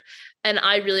record, and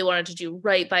I really wanted to do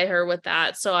right by her with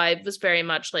that. So I was very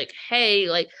much like, hey,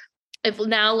 like, I've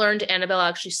now learned Annabelle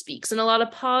actually speaks in a lot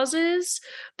of pauses,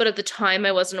 but at the time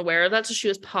I wasn't aware of that. So she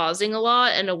was pausing a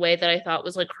lot in a way that I thought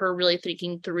was like her really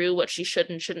thinking through what she should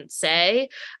and shouldn't say.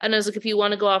 And I was like, if you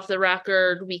want to go off the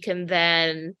record, we can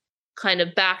then kind of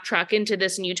backtrack into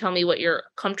this and you tell me what you're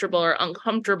comfortable or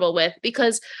uncomfortable with,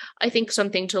 because I think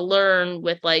something to learn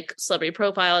with like celebrity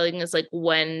profiling is like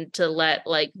when to let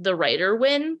like the writer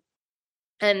win.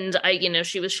 And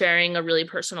she was sharing a really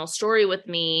personal story with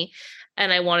me,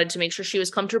 and I wanted to make sure she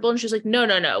was comfortable. And she's like,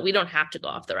 no, we don't have to go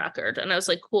off the record. And I was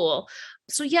like, cool.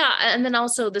 So yeah. And then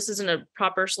also, this isn't a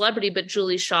proper celebrity, but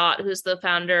Julie Schott, who's the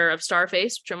founder of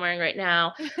Starface, which I'm wearing right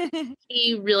now,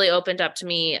 he really opened up to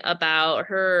me about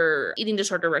her eating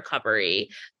disorder recovery.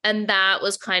 And that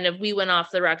was kind of, we went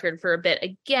off the record for a bit.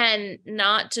 Again,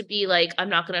 not to be like, I'm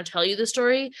not going to tell you the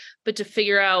story, but to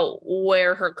figure out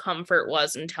where her comfort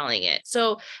was in telling it.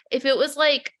 So if it was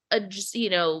like a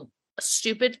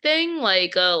stupid thing,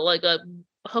 like a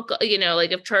hook,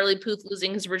 like if Charlie Puth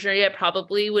losing his virginity, I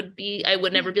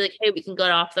would never be like, hey, we can go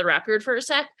off the record for a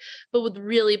sec. But with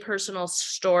really personal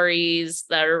stories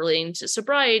that are relating to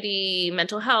sobriety,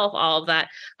 mental health, all of that,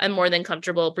 I'm more than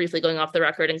comfortable briefly going off the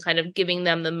record and kind of giving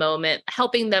them the moment,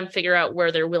 helping them figure out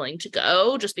where they're willing to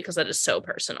go, just because that is so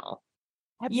personal.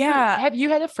 Have you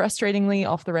had a frustratingly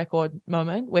off the record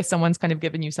moment where someone's kind of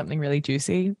given you something really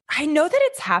juicy? I know that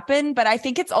it's happened, but I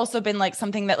think it's also been like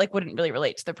something that like wouldn't really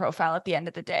relate to the profile at the end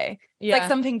of the day. Yeah. Like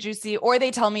something juicy, or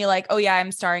they tell me like, oh yeah,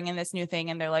 I'm starring in this new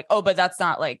thing. And they're like, oh, but that's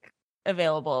not like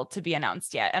available to be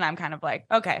announced yet. And I'm kind of like,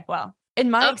 okay, well. In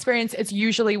my experience, it's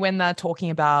usually when they're talking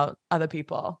about other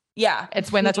people. Yeah. It's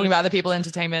when they're talking about other people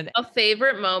entertainment. A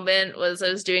favorite moment was I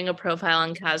was doing a profile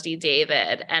on Cassie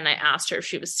David, and I asked her if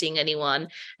she was seeing anyone,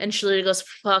 and she literally goes,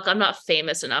 fuck, I'm not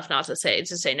famous enough not to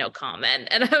say no comment.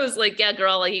 And I was like, yeah,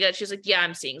 girl, like she's like, yeah,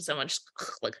 I'm seeing someone, just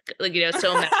like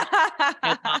so mad.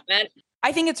 No comment.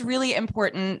 I think it's really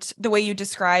important the way you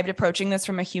described approaching this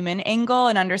from a human angle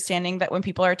and understanding that when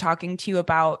people are talking to you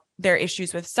about their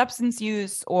issues with substance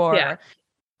use or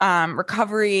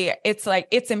recovery, it's like,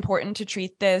 it's important to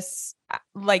treat this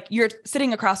like you're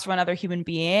sitting across from another human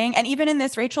being. And even in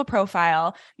this Rachel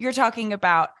profile, you're talking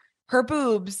about her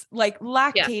boobs, like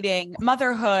lactating,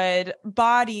 motherhood,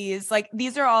 bodies, like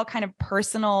these are all kind of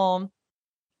personal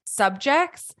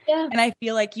subjects. Yeah. And I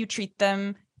feel like you treat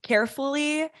them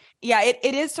carefully. Yeah,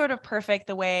 it is sort of perfect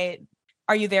the way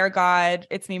Are You There, God?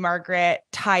 It's Me, Margaret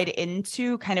tied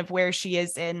into kind of where she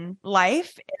is in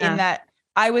life, in that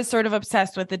I was sort of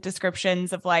obsessed with the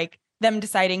descriptions of like them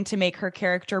deciding to make her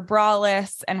character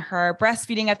braless and her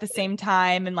breastfeeding at the same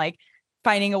time and like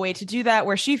finding a way to do that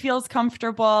where she feels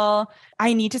comfortable.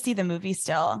 I need to see the movie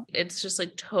still. It's just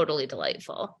like totally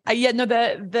delightful.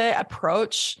 The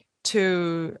approach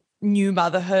to new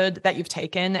motherhood that you've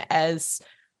taken as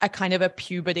a kind of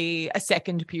a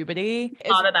second puberty.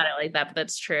 Thought about it like that, but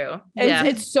that's true.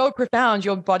 It's so profound.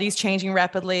 Your body's changing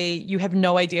rapidly. You have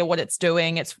no idea what it's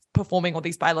doing. It's performing all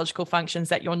these biological functions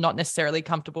that you're not necessarily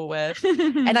comfortable with.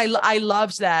 And I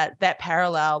loved that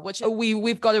parallel, which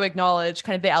we've got to acknowledge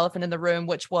kind of the elephant in the room,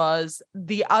 which was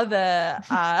the other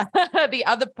the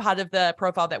other part of the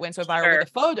profile that went so viral with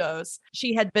the photos.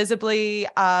 She had visibly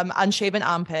unshaven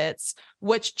armpits,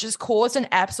 which just caused an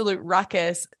absolute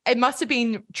ruckus. It must have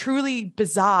been truly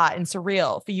bizarre and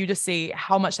surreal for you to see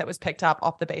how much that was picked up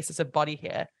off the basis of body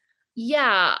hair.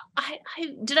 Yeah, I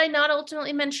did I not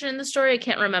ultimately mention in the story? I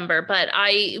can't remember, but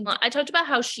I talked about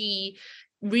how she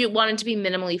wanted to be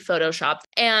minimally photoshopped.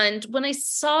 And when I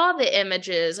saw the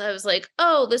images, I was like,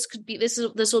 oh, this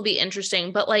will be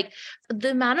interesting. But like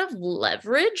the amount of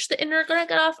leverage the internet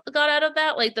got out of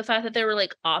that, like the fact that there were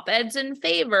like op-eds in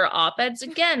favor, op-eds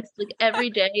against, like every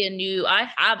day I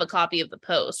have a copy of the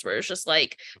post where it's just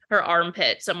like her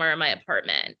armpit somewhere in my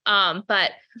apartment.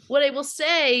 But what I will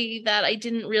say that I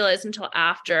didn't realize until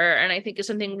after, and I think is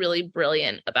something really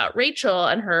brilliant about Rachel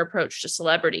and her approach to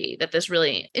celebrity that this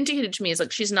really indicated to me is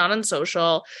like, she's not on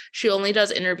social. She only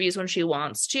does interviews when she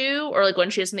wants to, or like when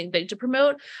she has something big to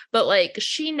promote, but like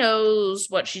she knows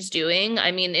what she's doing.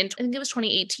 I mean, I think it was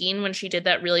 2018 when she did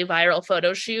that really viral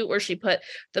photo shoot where she put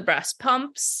the breast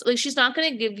pumps. Like she's not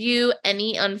going to give you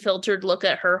any unfiltered look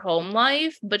at her home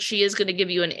life, but she is going to give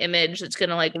you an image that's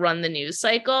going to like run the news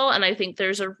cycle. And I think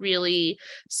there's a really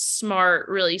smart,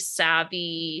 really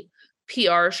savvy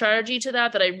PR strategy to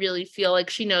that I really feel like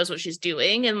she knows what she's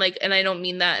doing. And like, and I don't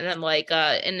mean that in like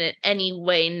in any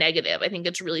way negative. I think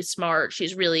it's really smart.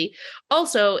 She's really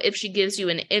also, if she gives you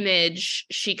an image,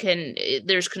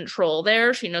 there's control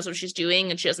there. She knows what she's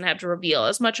doing and she doesn't have to reveal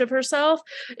as much of herself.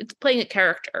 It's playing a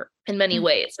character in many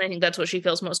ways. And I think that's what she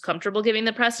feels most comfortable giving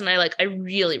the press. And I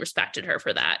really respected her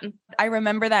for that. I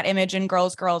remember that image in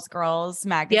Girls, Girls, Girls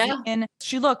magazine. Yeah.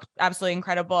 She looked absolutely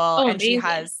incredible. Oh, and amazing. She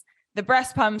has the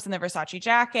breast pumps and the Versace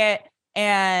jacket.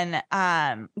 And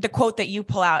the quote that you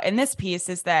pull out in this piece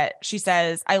is that she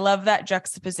says, I love that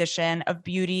juxtaposition of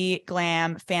beauty,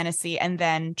 glam, fantasy, and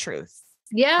then truth.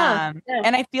 Yeah.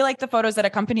 And I feel like the photos that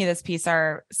accompany this piece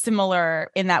are similar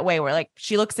in that way where like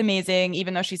she looks amazing,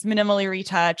 even though she's minimally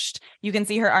retouched. You can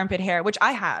see her armpit hair, which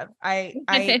I have.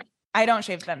 I don't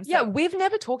shave them. So. Yeah, we've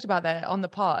never talked about that on the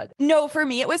pod. No, for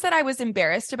me, it was that I was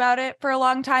embarrassed about it for a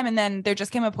long time. And then there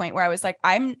just came a point where I was like,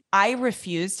 I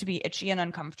refuse to be itchy and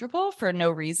uncomfortable for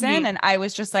no reason. Mm-hmm. And I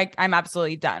was just like, I'm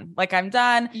absolutely done. Like, I'm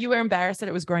done. You were embarrassed that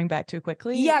it was growing back too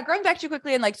quickly? Yeah, growing back too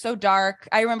quickly and like so dark.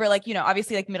 I remember like,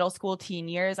 obviously like middle school, teen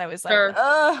years, I was like,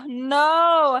 oh,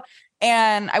 no.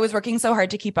 And I was working so hard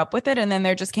to keep up with it. And then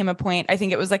there just came a point, I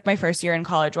think it was like my first year in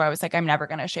college where I was like, I'm never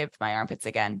going to shave my armpits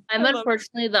again. I'm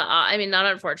unfortunately not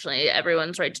unfortunately,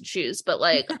 everyone's right to choose, but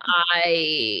like,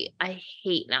 I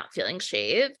hate not feeling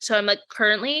shaved. So I'm like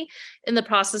currently in the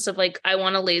process of like, I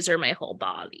want to laser my whole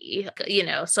body,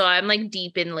 so I'm like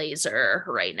deep in laser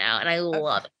right now and I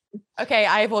love it. Okay.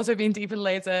 I've also been deep in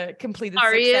laser, completed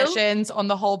 6 sessions on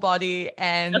the whole body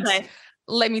and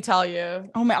let me tell you.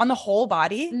 Oh my, on the whole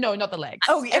body? No, not the legs.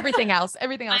 Oh, yeah. Everything else. I'm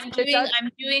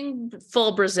doing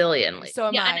full Brazilian. So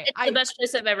am I. It's the best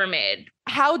choice I've ever made.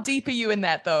 How deep are you in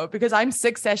that though? Because I'm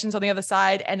 6 sessions on the other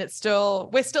side and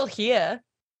we're still here.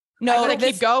 No, I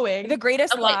keep going. The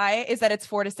greatest lie is that it's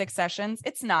 4 to 6 sessions.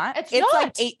 It's not. It's not.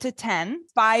 Like 8 to 10,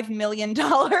 $5 million.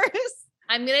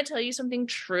 I'm going to tell you something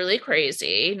truly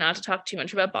crazy, not to talk too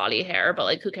much about body hair, but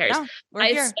like, who cares? No,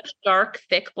 I have such dark,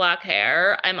 thick black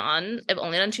hair. I've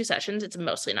only done 2 sessions. It's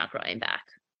mostly not growing back.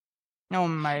 Oh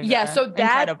my God. Yeah. So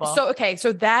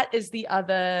that is the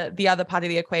other part of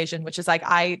the equation, which is like,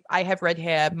 I have red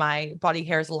hair. My body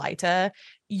hair is lighter.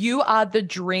 You are the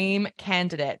dream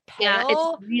candidate. Pale,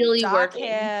 it's really dark working.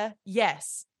 Hair.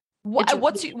 Yes.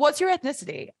 What's your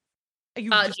ethnicity? Are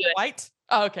you just white?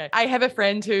 Oh, okay. I have a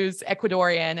friend who's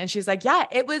Ecuadorian and she's like, yeah,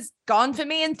 it was gone for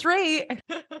me in 3.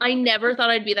 I never thought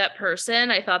I'd be that person.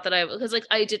 I thought that because like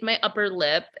I did my upper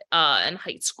lip in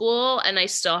high school and I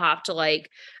still have to like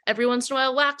every once in a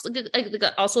while wax.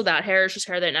 Also that hair is just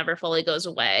hair that never fully goes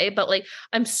away. But like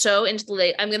I'm so into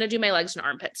I'm going to do my legs and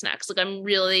armpits next. Like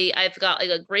I've got like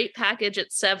a great package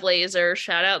at Sev Laser.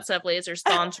 Shout out Sev Laser,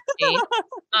 sponsor me.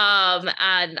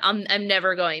 And I'm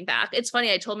never going back. It's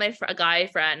funny. I told my guy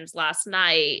friends last night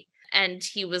and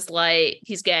he was like,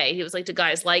 he's gay. He was like, do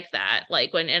guys like that?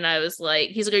 Like and I was like,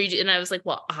 he's like, are you? And I was like,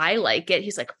 well, I like it.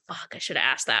 He's like, fuck, I should have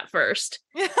asked that first.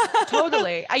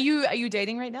 Totally. Are you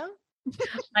dating right now?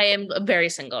 I am very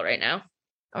single right now.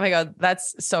 Oh my God,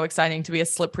 that's so exciting to be a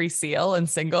slippery seal and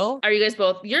single. Are you guys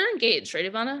both? You're engaged,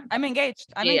 right, Ivana? I'm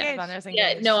engaged. I'm engaged. Ivana's Yeah,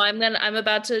 engaged. no, I'm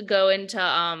about to go into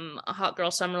a hot girl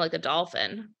summer like a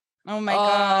dolphin. Oh my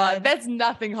God. There's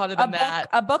nothing hotter than that.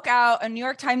 A book out, a New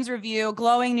York Times review,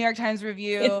 glowing New York Times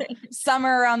review,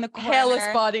 summer around the corner.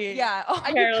 Hairless body. Yeah. Oh, Are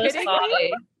you Hairless kidding body.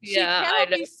 me? Yeah, She cannot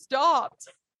be stopped.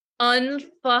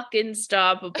 Unfucking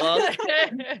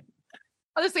stoppable.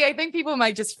 Honestly, I think people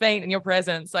might just faint in your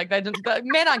presence. Like the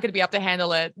men aren't going to be able to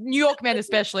handle it. New York men,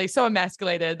 especially, so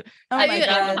emasculated. Oh my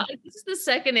God. This is the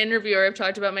second interviewer I've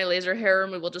talked about my laser hair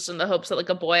removal, just in the hopes that like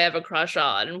a boy I have a crush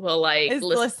on will like Is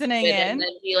listening in and then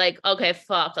be like, okay,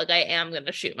 fuck, like I am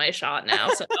gonna shoot my shot now.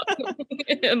 So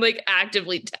I'm like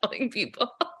actively telling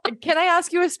people. Can I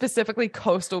ask you a specifically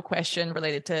coastal question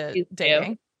related to Please do.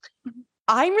 dating?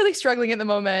 I'm really struggling at the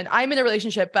moment. I'm in a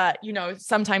relationship, but you know,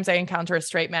 sometimes I encounter a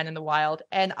straight man in the wild,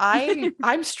 and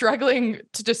I'm struggling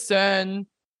to discern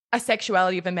a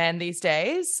sexuality of a man these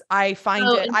days. I find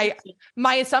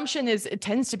my assumption is it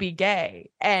tends to be gay,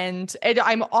 and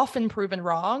I'm often proven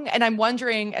wrong. And I'm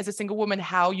wondering, as a single woman,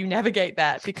 how you navigate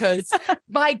that, because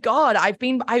my God,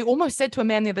 I almost said to a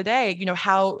man the other day, you know,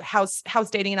 how's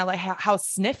dating in LA, how's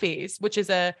Sniffies, which is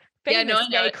a famous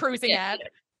gay cruising ad.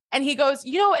 And he goes,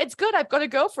 you know, it's good. I've got a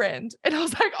girlfriend. And I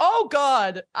was like, oh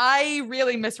God, I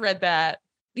really misread that.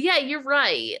 Yeah, you're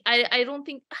right. I don't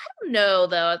know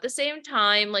though. At the same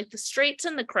time, like the straights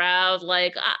in the crowd,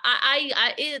 like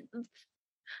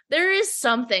there is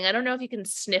something. I don't know if you can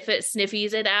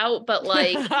sniffies it out, but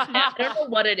like I don't know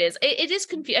what it is. It is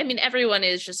confusing. I mean, everyone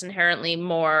is just inherently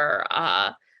more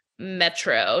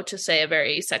metro, to say a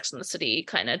very Sex and the City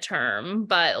kind of term,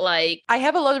 but like I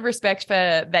have a lot of respect for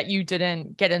that you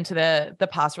didn't get into the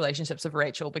past relationships of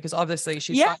Rachel, because obviously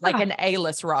she's got like an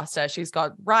A-list roster. She's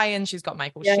got Ryan, she's got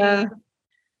Michael Sheen.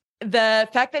 The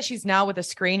fact that she's now with a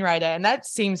screenwriter, and that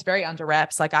seems very under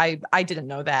wraps. Like I didn't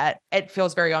know that. It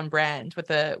feels very on brand with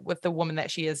the woman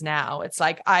that she is now. It's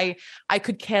like I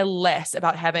could care less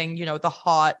about having, you know, the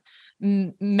hot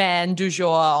man du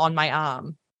jour on my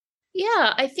arm.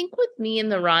 Yeah, I think with me and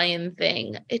the Ryan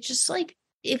thing, it's just like,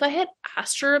 if I had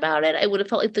asked her about it, I would have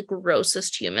felt like the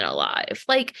grossest human alive.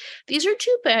 Like, these are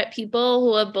two people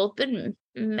who have both been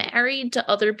married to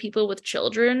other people with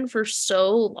children for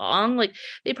so long. Like,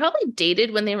 they probably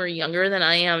dated when they were younger than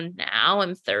I am now.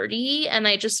 I'm 30. And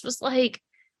I just was like,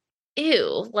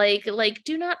 ew, like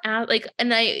do not ask, like,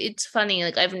 and it's funny,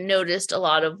 like I've noticed a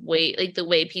lot of like the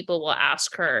way people will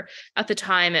ask her. At the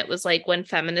time, it was like when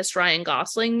feminist Ryan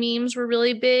Gosling memes were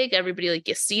really big, everybody like,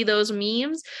 you see those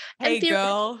memes, hey and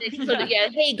girl,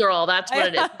 hey girl, that's what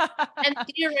it is. And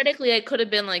theoretically I could have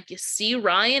been like, you see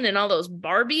Ryan and all those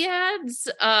Barbie ads,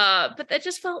 but that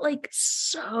just felt like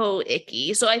so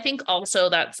icky. So I think also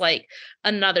that's like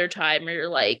another time where you're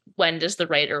like, when does the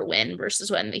writer win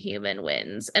versus when the human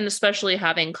wins? And especially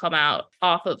having come out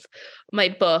off of my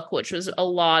book, which was a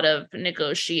lot of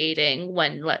negotiating,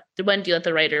 when do you let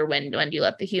the writer win, when do you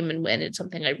let the human win? It's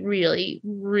something I really,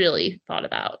 really thought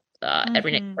about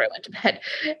every night before I went to bed.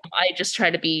 I just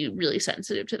try to be really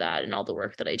sensitive to that in all the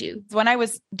work that I do. When I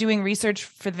was doing research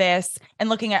for this and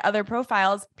looking at other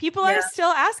profiles, people are still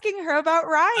asking her about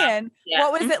Ryan.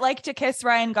 What was it like to kiss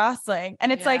Ryan Gosling?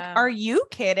 And it's like, are you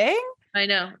kidding? I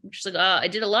know. I'm just like, I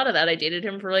did a lot of that. I dated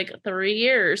him for like 3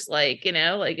 years. Like, you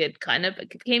know, like it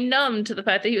became numb to the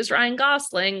fact that he was Ryan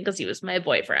Gosling because he was my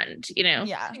boyfriend, you know?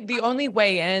 Yeah. The only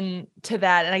way in to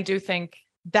that, and I do think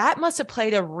that must have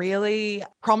played a really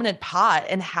prominent part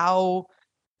in how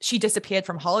she disappeared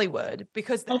from Hollywood,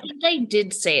 because I think I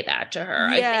did say that to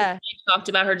her. Yeah. I think I talked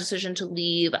about her decision to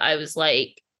leave. I was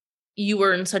like, you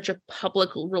were in such a public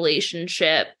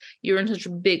relationship, you were in such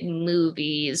big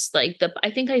movies. Like I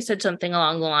think I said something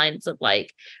along the lines of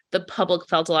like, the public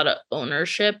felt a lot of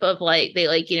ownership of like, they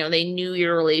like, you know, they knew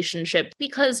your relationship,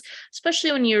 because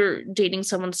especially when you're dating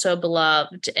someone so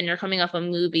beloved and you're coming off a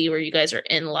movie where you guys are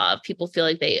in love, people feel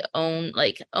like they own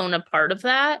a part of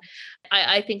that.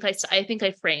 I think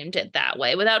I framed it that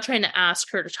way without trying to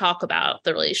ask her to talk about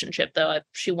the relationship, though. If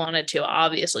she wanted to,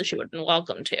 obviously she would have been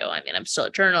welcome to. I mean, I'm still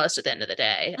a journalist at the end of the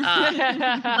day. But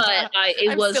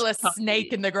I'm still a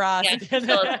snake in the grass.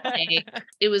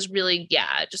 It was really,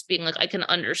 just being like, I can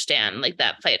understand like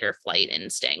that fight or flight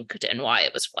instinct and why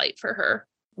it was flight for her.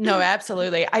 No,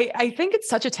 absolutely. I think it's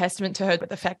such a testament to her, but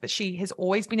the fact that she has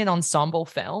always been in ensemble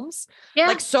films. Yeah.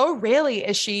 Like, so rarely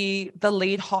is she the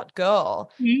lead hot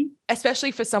girl, especially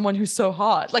for someone who's so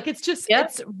hot. Like, it's just,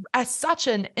 it's such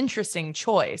an interesting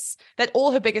choice that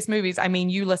all her biggest movies, I mean,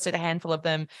 you listed a handful of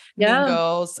them, Mean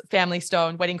Girls, Family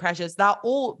Stone, Wedding Crashers, they're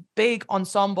all big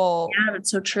ensemble. Yeah, that's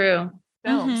so true.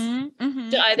 Films.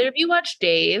 Do either of you watch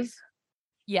Dave?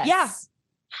 Yes. Yeah.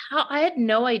 How I had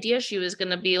no idea she was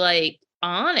going to be like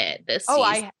on it this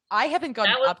Oh, season. I haven't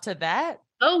gotten up to that.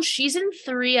 Oh, she's in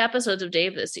 3 episodes of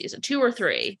Dave this season, 2 or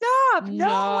 3. Stop. No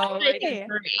No I think way.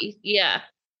 3. Yeah.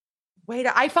 Wait,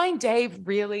 I find Dave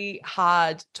really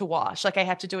hard to watch. Like I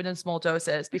have to do it in small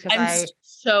doses because I'm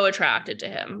so attracted to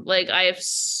him. Like I have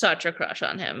such a crush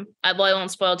on him. I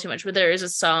won't spoil too much, but there is a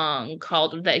song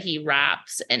called that he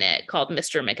raps in it called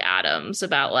Mr. McAdams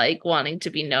about like wanting to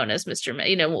be known as Mr.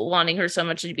 Wanting her so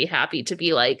much to be happy to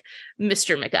be like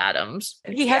Mr. McAdams.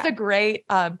 He has a great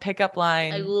pickup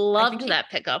line. I loved that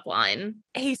pickup line.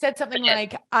 He said something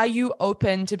like, "Are you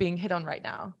open to being hit on right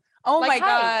now?" Oh Like, my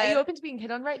God. "Hey, are you open to being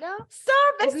hit on right now?" Stop.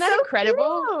 That's Isn't that so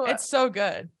incredible? cute. It's so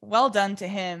good. Well done to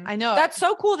him. I know. That's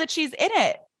so cool that she's in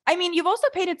it. I mean, you've also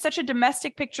painted such a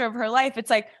domestic picture of her life. It's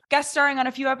like guest starring on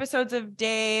a few episodes of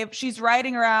Dave. She's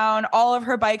riding around. All of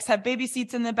her bikes have baby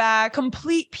seats in the back.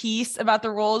 Complete peace about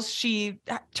the roles she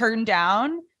turned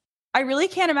down. I really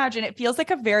can't imagine. It feels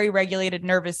like a very regulated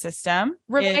nervous system.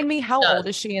 Remind me, how old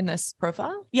is she in this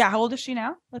profile? Yeah. How old is she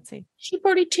now? Let's see. She's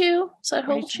 42. So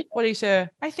how old is she? 42.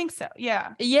 I think so. Yeah.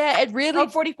 Yeah, it really... Oh,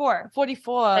 44.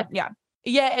 44. Yeah.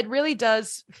 Yeah, it really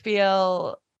does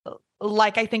feel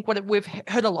like, I think what we've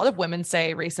heard a lot of women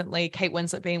say recently, Kate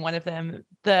Winslet being one of them,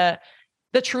 the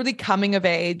truly coming of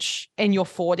age in your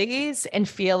 40s and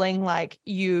feeling like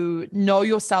you know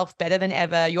yourself better than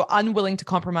ever. You're unwilling to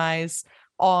compromise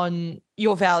on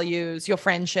your values, your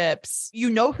friendships. You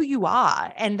know who you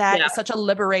are. And that is such a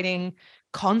liberating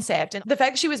concept. And the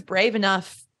fact she was brave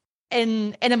enough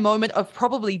in a moment of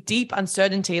probably deep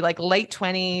uncertainty, like late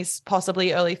 20s,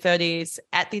 possibly early 30s,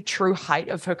 at the true height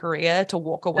of her career, to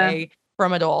walk away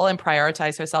from it all and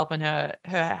prioritize herself and her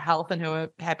health and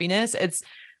her happiness.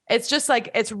 It's just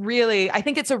like, it's really, I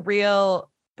think it's a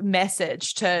real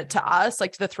message to us,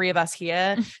 like to the three of us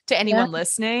here, to anyone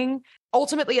listening.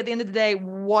 Ultimately, at the end of the day,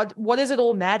 what does it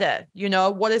all matter? You know,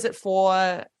 what is it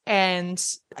for? And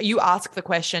you ask the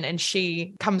question and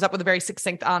she comes up with a very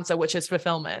succinct answer, which is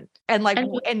fulfillment, and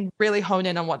really hone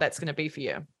in on what that's going to be for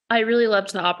you. I really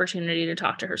loved the opportunity to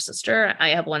talk to her sister. I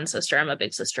have one sister. I'm a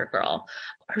big sister girl.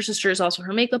 Her sister is also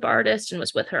her makeup artist and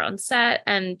was with her on set.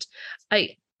 And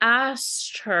I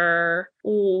asked her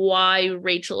why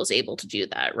Rachel is able to do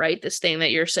that, right? This thing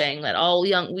that you're saying that all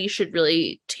young, we should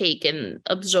really take and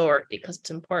absorb because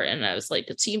it's important. And I was like,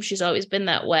 it seems she's always been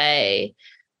that way.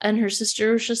 And her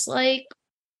sister was just like,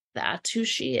 that's who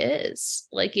she is.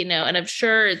 Like, and I'm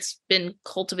sure it's been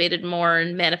cultivated more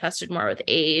and manifested more with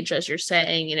age, as you're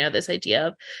saying, this idea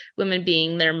of women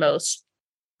being their most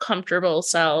comfortable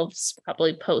selves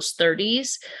probably post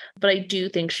 30s, but I do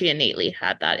think she innately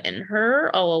had that in her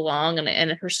all along,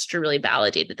 and her sister really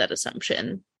validated that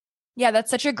assumption. Yeah,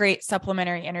 that's such a great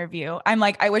supplementary interview. I'm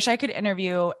like, I wish I could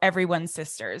interview everyone's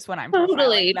sisters when I'm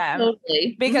profiling them.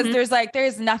 Totally. Because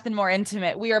there's nothing more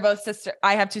intimate. We are both sisters.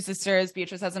 I have 2 sisters.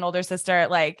 Beatrice has an older sister.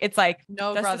 Like, it's like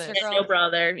no brother. No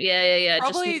brother. Yeah.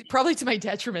 Probably to my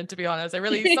detriment, to be honest.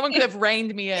 Someone could have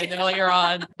reined me in earlier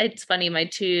on. It's funny. My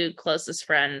 2 closest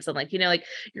friends, and like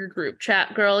your group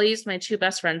chat girlies, my 2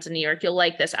 best friends in New York. You'll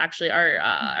like this. Actually,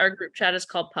 our group chat is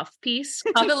called Puff Piece.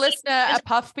 To the listener, a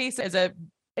puff piece is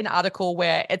an article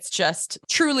where it's just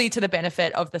truly to the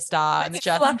benefit of the star. It's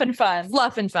just fluff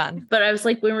and fun. But I was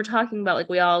like, when we're talking about like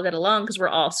we all get along because we're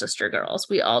all sister girls,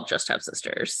 we all just have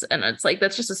sisters, and it's like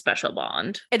that's just a special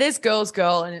bond. It is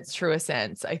girl in its truest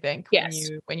sense, I think. Yes.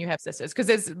 When you have sisters,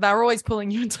 because they're always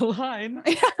pulling you into line.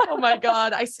 Oh my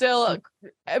God,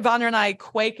 Ivana and I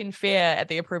quake in fear at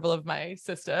the approval of my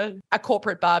sister, a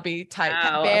corporate Barbie type,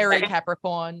 very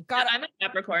Capricorn. God, I'm a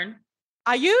Capricorn.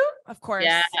 Are you? Of course.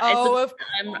 Yeah. Oh,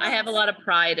 I have a lot of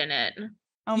pride in it.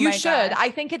 Oh, you should. God.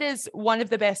 I think it is one of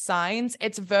the best signs.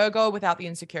 It's Virgo without the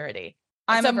insecurity.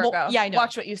 I'm a Virgo. Yeah, I know.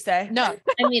 Watch what you say. No,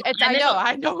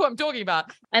 I know who I'm talking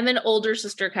about. I'm an older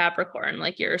sister Capricorn,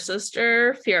 like your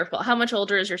sister. Fearful. How much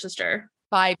older is your sister?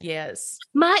 5 years.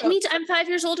 Me too. I'm 5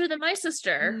 years older than my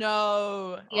sister.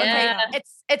 No. Yeah. Okay.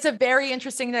 It's a very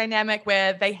interesting dynamic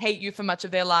where they hate you for much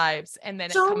of their lives, and then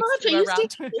so it comes much. I used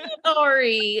to hate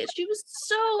Ari. She was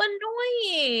so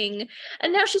annoying,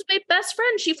 and now she's my best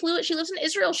friend. She lives in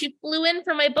Israel. She flew in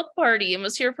for my book party and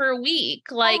was here for a week.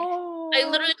 Like I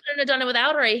literally couldn't have done it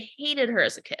without her. I hated her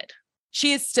as a kid.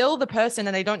 She is still the person,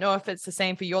 and I don't know if it's the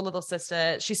same for your little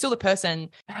sister. She's still the person.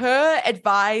 Her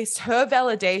advice, her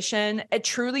validation, it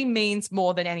truly means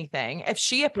more than anything. If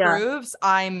she approves,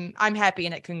 I'm happy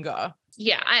and it can go.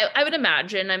 Yeah, I would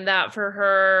imagine I'm that for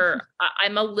her.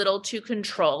 I'm a little too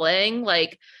controlling.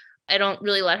 Like, I don't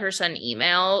really let her send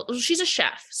email. She's a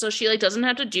chef, so she like doesn't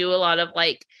have to do a lot of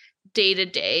like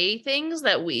day-to-day things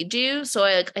that we do. So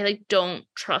I like don't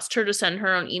trust her to send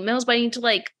her own emails, but I need to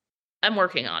like, I'm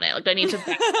working on it. Like I need to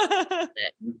back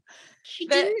it. She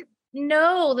didn't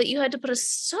know that you had to put a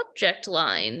subject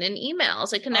line in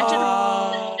emails. I connected her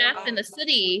with the chef in the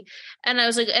city, and I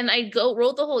was like, and I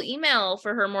wrote the whole email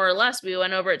for her more or less. We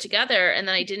went over it together, and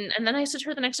then I didn't. And then I said to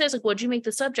her the next day, I was like, "What'd you make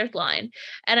the subject line?"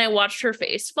 And I watched her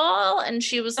face fall, and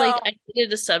she was like, "I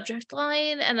needed a subject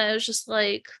line," and I was just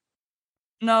like,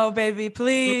 no, baby,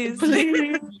 please.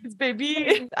 Please,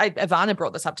 baby. Ivana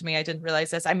brought this up to me. I didn't realize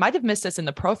this. I might have missed this in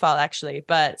the profile actually,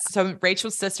 but so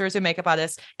Rachel's sister is a makeup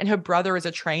artist and her brother is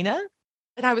a trainer.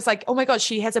 And I was like, oh my God,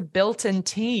 she has a built-in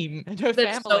team in her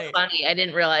that's family. so funny. I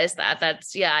didn't realize that.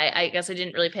 That's, yeah, I guess I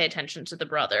didn't really pay attention to the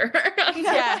brother.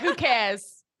 Yeah, who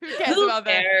cares? Who cares about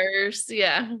that?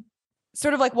 Yeah.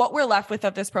 Sort of like what we're left with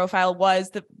of this profile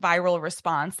was the viral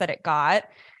response that it got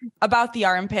about the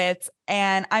armpits.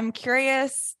 And I'm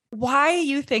curious why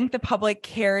you think the public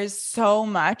cares so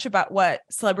much about what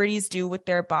celebrities do with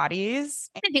their bodies.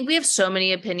 I think we have so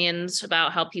many opinions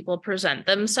about how people present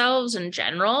themselves in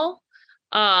general.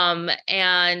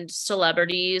 And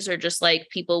celebrities are just like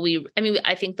people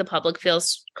I think the public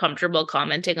feels comfortable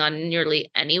commenting on nearly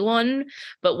anyone,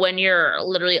 but when you're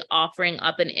literally offering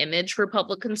up an image for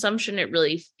public consumption, it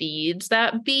really feeds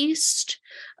that beast.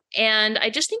 And I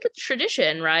just think it's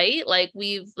tradition, right? Like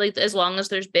as long as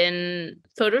there's been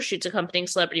photo shoots accompanying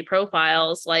celebrity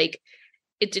profiles, like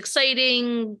it's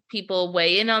exciting. People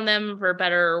weigh in on them for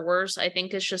better or worse. I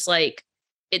think it's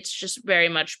just very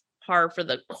much par for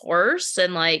the course,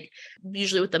 and like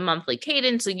usually with the monthly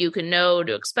cadence, so you can know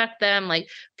to expect them. Like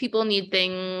people need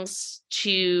things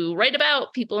to write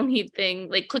about, people need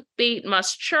things like clickbait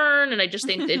must churn, and I just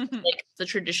think that like the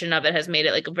tradition of it has made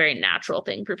it like a very natural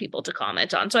thing for people to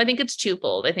comment on. So I think it's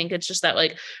twofold. I think it's just that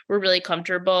like we're really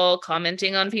comfortable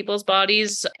commenting on people's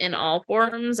bodies in all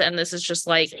forms, and this is just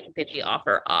like the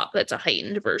offer up that's a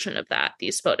heightened version of that,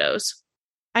 these photos.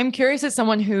 I'm curious, as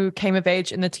someone who came of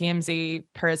age in the TMZ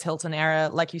Perez Hilton era,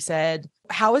 like you said,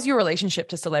 how has your relationship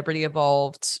to celebrity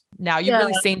evolved? Now you've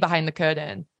really seen behind the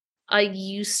curtain. I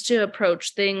used to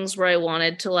approach things where I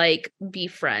wanted to like be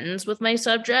friends with my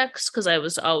subjects because I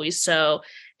was always so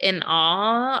in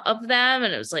awe of them.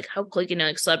 And it was like, how cool,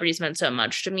 like celebrities meant so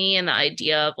much to me. And the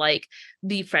idea of like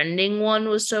befriending one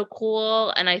was so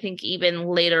cool. And I think even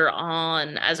later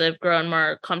on, as I've grown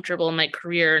more comfortable in my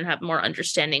career and have more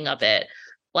understanding of it,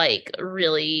 like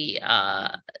really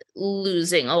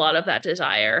losing a lot of that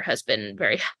desire has been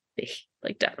very healthy,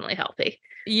 like definitely healthy.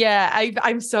 Yeah,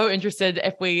 I'm so interested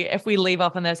if we leave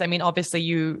off on this. I mean, obviously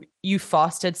you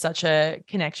fostered such a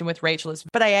connection with Rachel,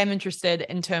 but I am interested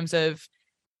in terms of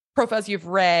profiles you've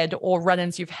read or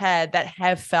run-ins you've had that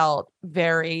have felt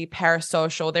very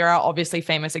parasocial. There are obviously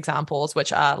famous examples,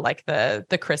 which are like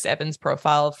the Chris Evans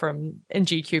profile in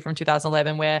GQ from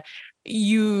 2011, where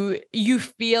you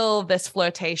feel this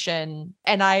flirtation,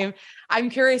 and I'm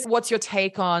curious what's your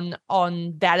take on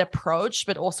that approach,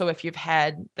 but also if you've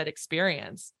had that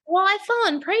experience. Well, I've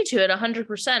fallen prey to it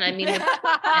 100%. I mean,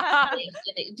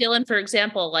 Dylan, for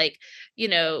example, like,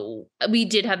 we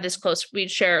did have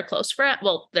we'd share a close friend.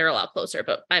 Well, they're a lot closer,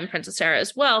 but I'm Princess Sarah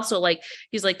as well. So like,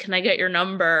 he's like, can I get your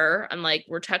number? I'm like,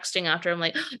 we're texting after. I'm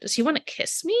like, does he want to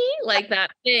kiss me? Like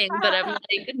that thing. But I'm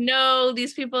like, no,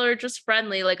 these people are just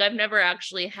friendly. Like I've never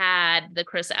actually had the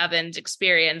Chris Evans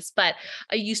experience, but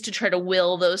I used to try to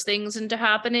will those things into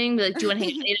happening. Like, do you want to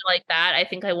hang out like that? I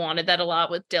think I wanted that a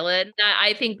lot with Dylan.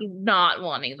 I think not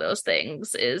wanting those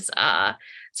things is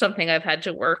something I've had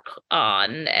to work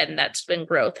on, and that's been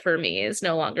growth for me, is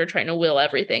no longer trying to will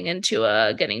everything into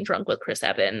a getting drunk with Chris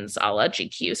Evans a la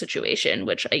GQ situation,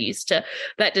 which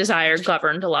that desire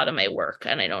governed a lot of my work,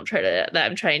 and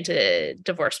I'm trying to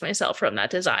divorce myself from that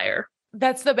desire.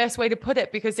 That's the best way to put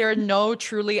it, because there are no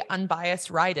truly unbiased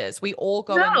writers. We all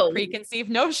go in with preconceived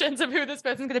notions of who this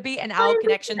person's going to be and our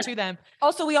connection to them.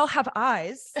 Also, we all have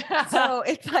eyes. So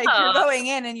it's like you're going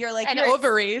in and you're like... And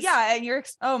ovaries. Yeah, and you're...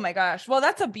 Oh my gosh. Well,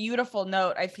 that's a beautiful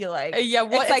note, I feel like. Yeah,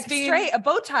 it's like straight, a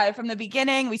bow tie from the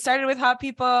beginning. We started with hot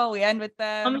people. We end with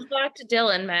them. Comes back to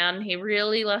Dylan, man. He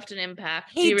really left an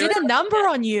impact. He did a number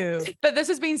on you. But this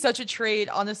has been such a treat,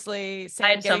 honestly.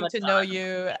 Sam, getting to know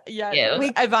you. Yeah.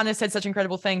 Ivana said such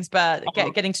incredible things, but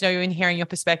getting to know you and hearing your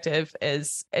perspective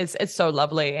is so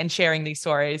lovely, and sharing these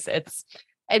stories, it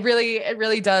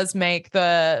really does make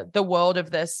the world of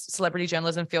this celebrity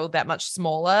journalism feel that much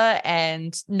smaller,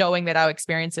 and knowing that our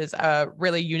experiences are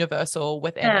really universal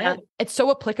within it. It's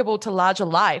so applicable to larger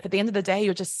life. At the end of the day,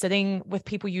 you're just sitting with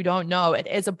people you don't know. It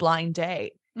is a blind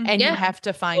date, and you have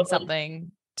to find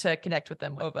something to connect with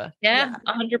them over. Yeah,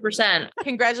 100%.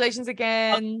 Congratulations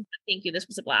again. Thank you. This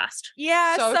was a blast.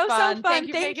 Yeah, so fun. Thank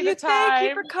you for Thank taking you. the time. Thank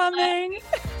you for coming.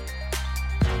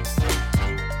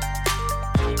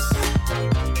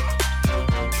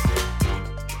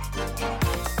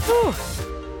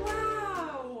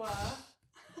 Wow.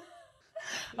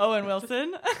 Owen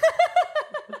Wilson.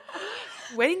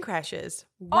 Wedding crashes.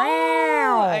 Wow.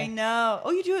 Oh, I know.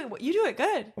 Oh, you do it. You do it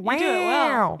good. You do it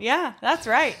well. Yeah, that's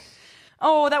right.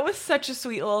 Oh, that was such a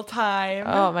sweet little time.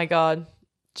 Oh my God.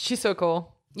 She's so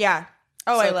cool. Yeah.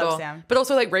 Oh, So I love cool. Sam. But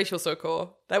also like Rachel's so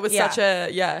cool. That was such a,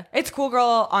 It's cool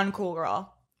girl on cool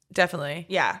girl. definitely.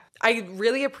 Yeah. I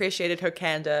really appreciated her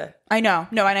candor. I know.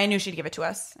 No, and I knew she'd give it to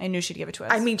us. I mean,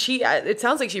 it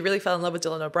sounds like she really fell in love with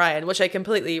Dylan O'Brien, which I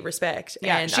completely respect.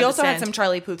 Yeah, and she also had understand. some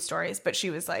Charlie Puth stories, but she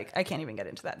was like, I can't even get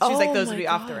into that. She was like, those would be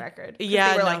off the record.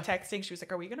 Yeah, they were no. like texting. She was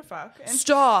like, are we going to fuck? And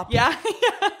Stop. yeah.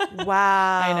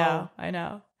 Wow. I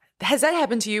know. Has that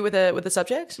happened to you with a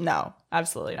subject? No,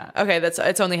 absolutely not. Okay,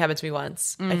 it's only happened to me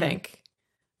once, I think.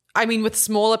 I mean, with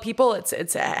smaller people,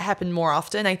 it's happened more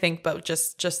often, I think, but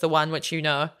just the one which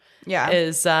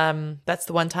is that's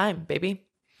the one time, baby.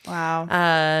 Wow.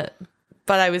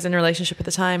 But I was in a relationship at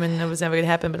the time, and it was never going to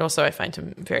happen. But also, I find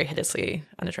him very hideously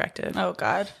unattractive. Oh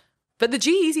God. But the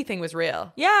G-Eazy thing was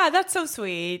real. Yeah, that's so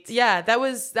sweet. Yeah, that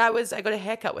was. I got a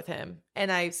haircut with him,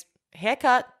 and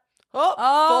haircut.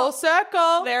 Full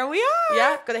circle. There we are.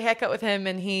 Yeah, got a haircut with him,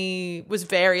 and he was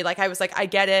very I was like, I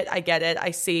get it.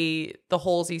 I see the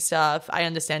Halsey stuff. I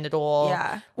understand it all.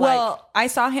 Yeah. Well, I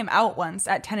saw him out once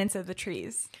at Tenants of the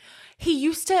Trees. He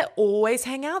used to always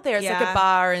hang out there. It's like a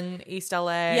bar in East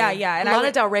LA. Yeah. And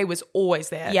Lana Del Rey was always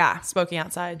there. Yeah. Smoking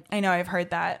outside. I know, I've heard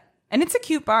that. And it's a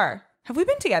cute bar. Have we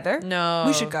been together? No.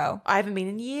 We should go. I haven't been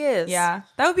in years. Yeah.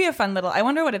 That would be a fun I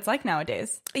wonder what it's like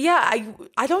nowadays. Yeah,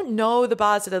 I don't know the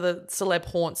bars that are the celeb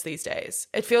haunts these days.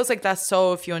 It feels like they're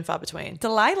so few and far between.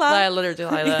 Delilah. Literally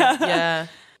Delilah. Yeah.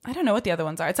 I don't know what the other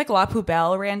ones are. It's like La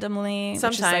Poubelle randomly.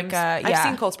 Sometimes. I've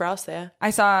seen Cole Sprouse there.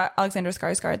 I saw Alexander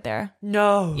Skarsgård there.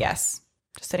 No. Yes.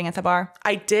 Just sitting at the bar.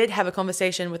 I did have a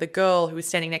conversation with a girl who was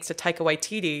standing next to Taika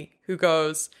Waititi who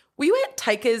goes, were you at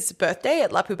Taika's birthday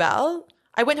at La Poubelle?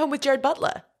 I went home with Jared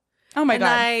Butler. Oh my God.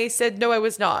 And I said, no, I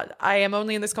was not. I am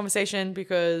only in this conversation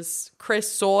because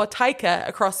Chris saw Taika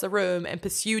across the room and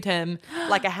pursued him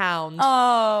like a hound.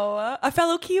 Oh, a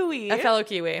fellow Kiwi.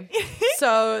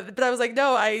 So, but I was like,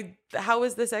 no, how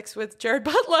was this ex with Jared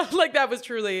Butler? Like that was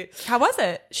truly. How was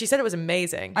it? She said it was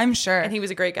amazing. I'm sure. And he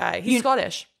was a great guy. He's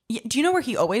Scottish. Do you know where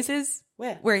he always is?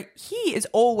 Where? Where he is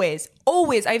always,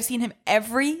 I've seen him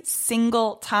every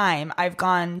single time I've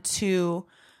gone to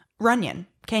Runyon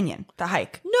Canyon, the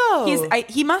hike. No.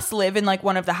 He must live in like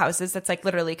one of the houses that's like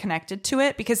literally connected to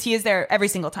it because he is there every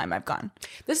single time I've gone.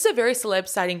 This is a very celeb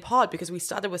sighting pod because we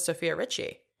started with Sophia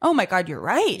Richie. Oh my God, you're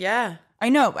right. Yeah. I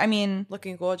know. I mean.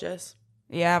 Looking gorgeous.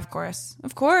 Yeah, of course.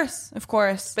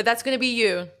 But that's going to be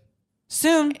you.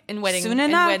 Soon. In wedding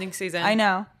season. I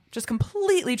know. Just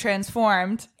completely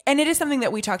transformed. And it is something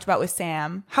that we talked about with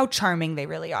Sam, how charming they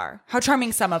really are. How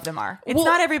charming some of them are. It's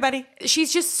not everybody.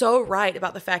 She's just so right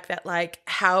about the fact that like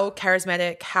how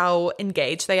charismatic, how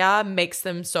engaged they are makes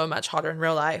them so much hotter in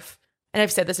real life. And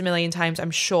I've said this a million times,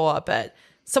 I'm sure, but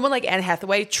someone like Anne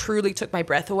Hathaway truly took my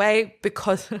breath away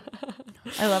because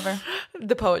I love her.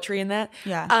 The poetry in that.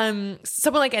 Yeah.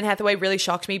 Someone like Anne Hathaway really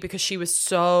shocked me because she was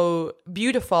so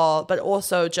beautiful, but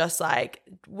also just like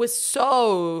was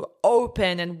so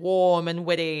open and warm and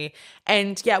witty.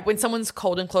 And yeah, when someone's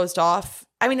cold and closed off,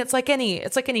 I mean, it's like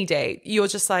any date. You're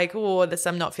just like, oh,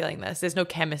 I'm not feeling this. There's no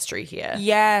chemistry here.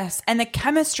 Yes. And the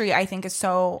chemistry, I think, is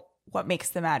so what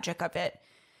makes the magic of it.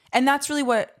 And that's really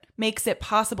what makes it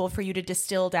possible for you to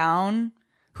distill down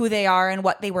who they are and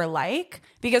what they were like.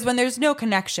 Because when there's no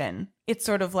connection, it's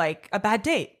sort of like a bad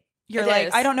date. You're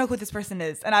like, I don't know who this person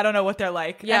is and I don't know what they're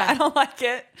like. Yeah. And I don't like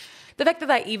it. The fact that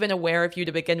they're even aware of you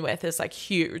to begin with is like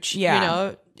huge. Yeah. You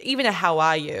know, even a how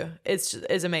are you is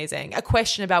amazing. A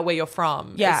question about where you're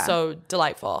from is so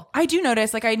delightful. I do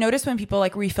notice, I notice when people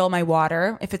like refill my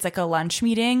water, if it's like a lunch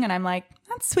meeting and I'm like,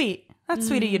 that's sweet. That's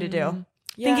sweet of you to do.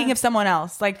 Yeah. Thinking of someone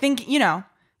else.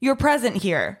 You're present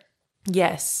here.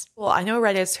 Yes. Well, I know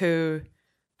writers who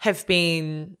have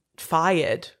been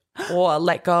fired or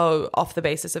let go off the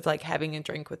basis of like having a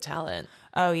drink with talent.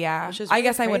 Oh, yeah. Which is I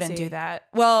guess crazy. I wouldn't do that.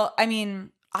 Well, I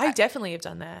mean. I definitely have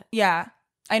done that. Yeah.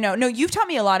 I know. No, you've taught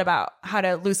me a lot about how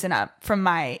to loosen up from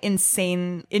my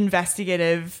insane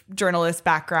investigative journalist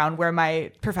background where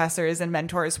my professors and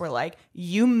mentors were like,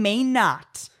 you may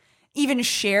not even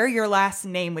share your last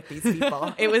name with these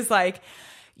people. It was like,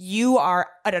 you are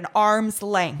at an arm's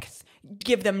length.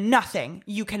 give them nothing.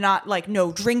 You cannot, like,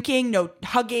 no drinking, no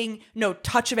hugging, no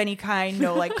touch of any kind,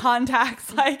 no, like,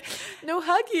 contacts, like No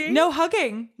hugging. no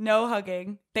hugging, no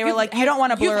hugging. They were like, you don't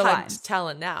want to blur You've hugged lines.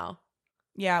 talent now.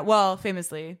 Yeah, well,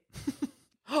 famously.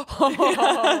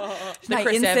 The My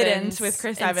Chris incident Evans with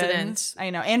Chris incident. Evans. I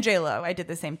know. And J-Lo. I did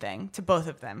the same thing to both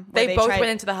of them. They where both went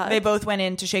into the hug? They both went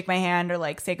in to shake my hand or,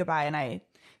 like, say goodbye, and I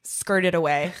skirted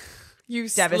away. You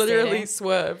Devastating. literally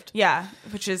swerved. Yeah,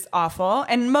 which is awful.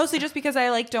 And mostly just because I,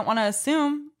 like, don't want to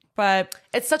assume, but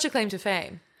It's such a claim to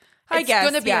fame. I guess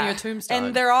it's going to be yeah. on your tombstone.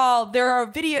 And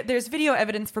there's video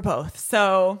evidence for both.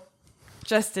 So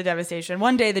just a devastation.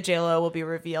 One day the JLo will be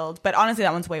revealed, but honestly,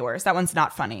 that one's way worse. That one's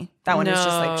not funny. That one is just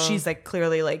like, she's like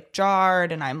clearly like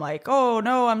jarred, and I'm like, oh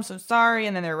no, I'm so sorry.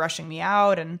 And then they're rushing me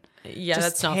out, and yeah, just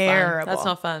that's not terrible. fun. That's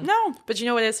not fun. No, But you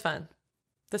know what is fun?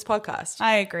 This podcast.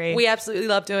 I agree. We absolutely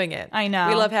love doing it. I know.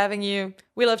 We love having you.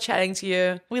 We love chatting to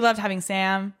you. We loved having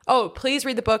Sam. Oh, please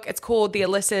read the book. It's called The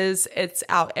Alyssas. It's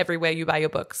out everywhere you buy your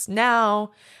books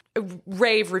now.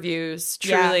 Rave reviews,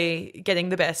 truly getting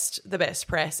the best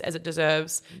press as it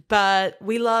deserves. But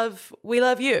we love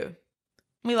you.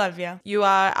 We love you. You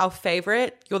are our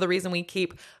favorite. You're the reason we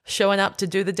keep showing up to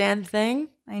do the damn thing.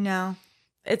 I know.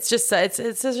 It's just it's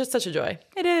just such a joy.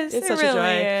 It is. It's it such really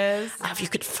a joy. is. Oh, if you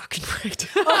could fucking read.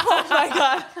 Oh my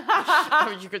god.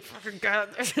 Oh, you could fucking go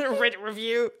read a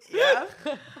review. Yeah.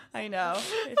 I know.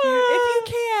 If you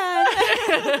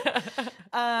can.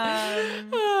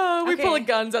 We Okay. pulling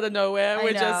guns out of nowhere. I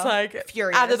We're just know. like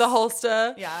Furious. out of the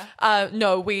holster. Yeah.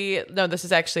 No, this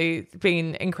has actually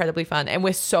been incredibly fun. And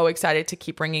we're so excited to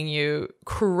keep bringing you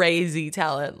crazy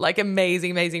talent, like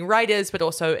amazing writers, but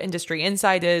also industry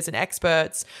insiders and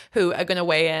experts who are going to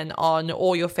weigh in on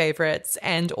all your favorites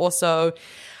and also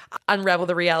unravel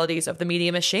the realities of the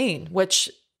media machine, which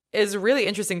is really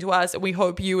interesting to us, and we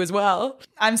hope you as well.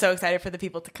 I'm so excited for the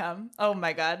people to come. Oh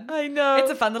my god. I know.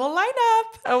 It's a fun little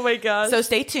lineup. Oh my god. So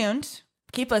stay tuned.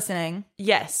 Keep listening.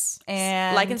 yes.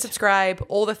 And like and subscribe,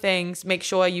 all the things. Make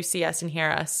sure you see us and hear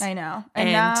us. I know. And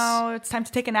And- now it's time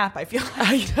to take a nap, I feel like.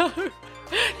 I know.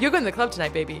 You're going to the club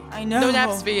tonight, baby. I know. No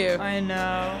naps for you. I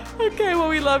know. Okay, well,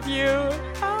 we love you.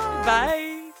 Bye.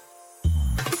 Bye.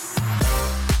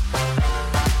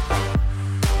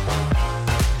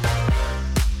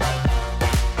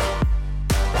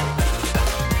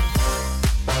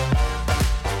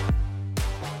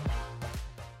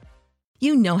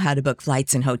 You know how to book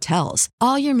flights and hotels.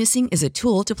 All you're missing is a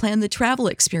tool to plan the travel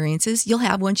experiences you'll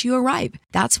have once you arrive.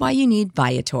 That's why you need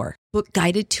Viator. Book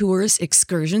guided tours,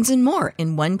 excursions, and more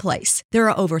in one place. There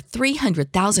are over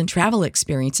 300,000 travel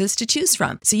experiences to choose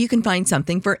from, so you can find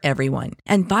something for everyone.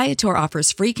 And Viator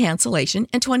offers free cancellation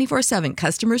and 24/7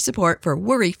 customer support for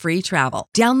worry-free travel.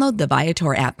 Download the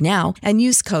Viator app now and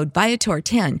use code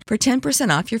Viator10 for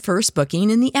 10% off your first booking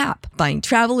in the app. Find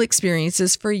travel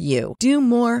experiences for you. Do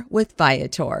more with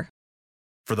Viator.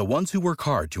 For the ones who work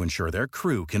hard to ensure their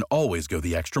crew can always go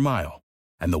the extra mile,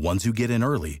 and the ones who get in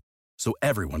early so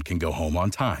everyone can go home on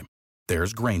time,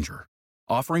 there's Grainger,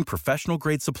 offering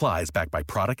professional-grade supplies backed by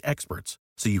product experts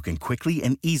so you can quickly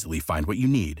and easily find what you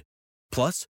need.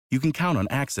 Plus, you can count on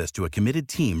access to a committed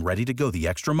team ready to go the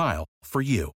extra mile for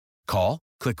you. Call,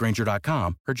 click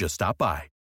Grainger.com, or just stop by.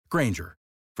 Grainger,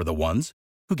 for the ones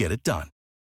who get it done.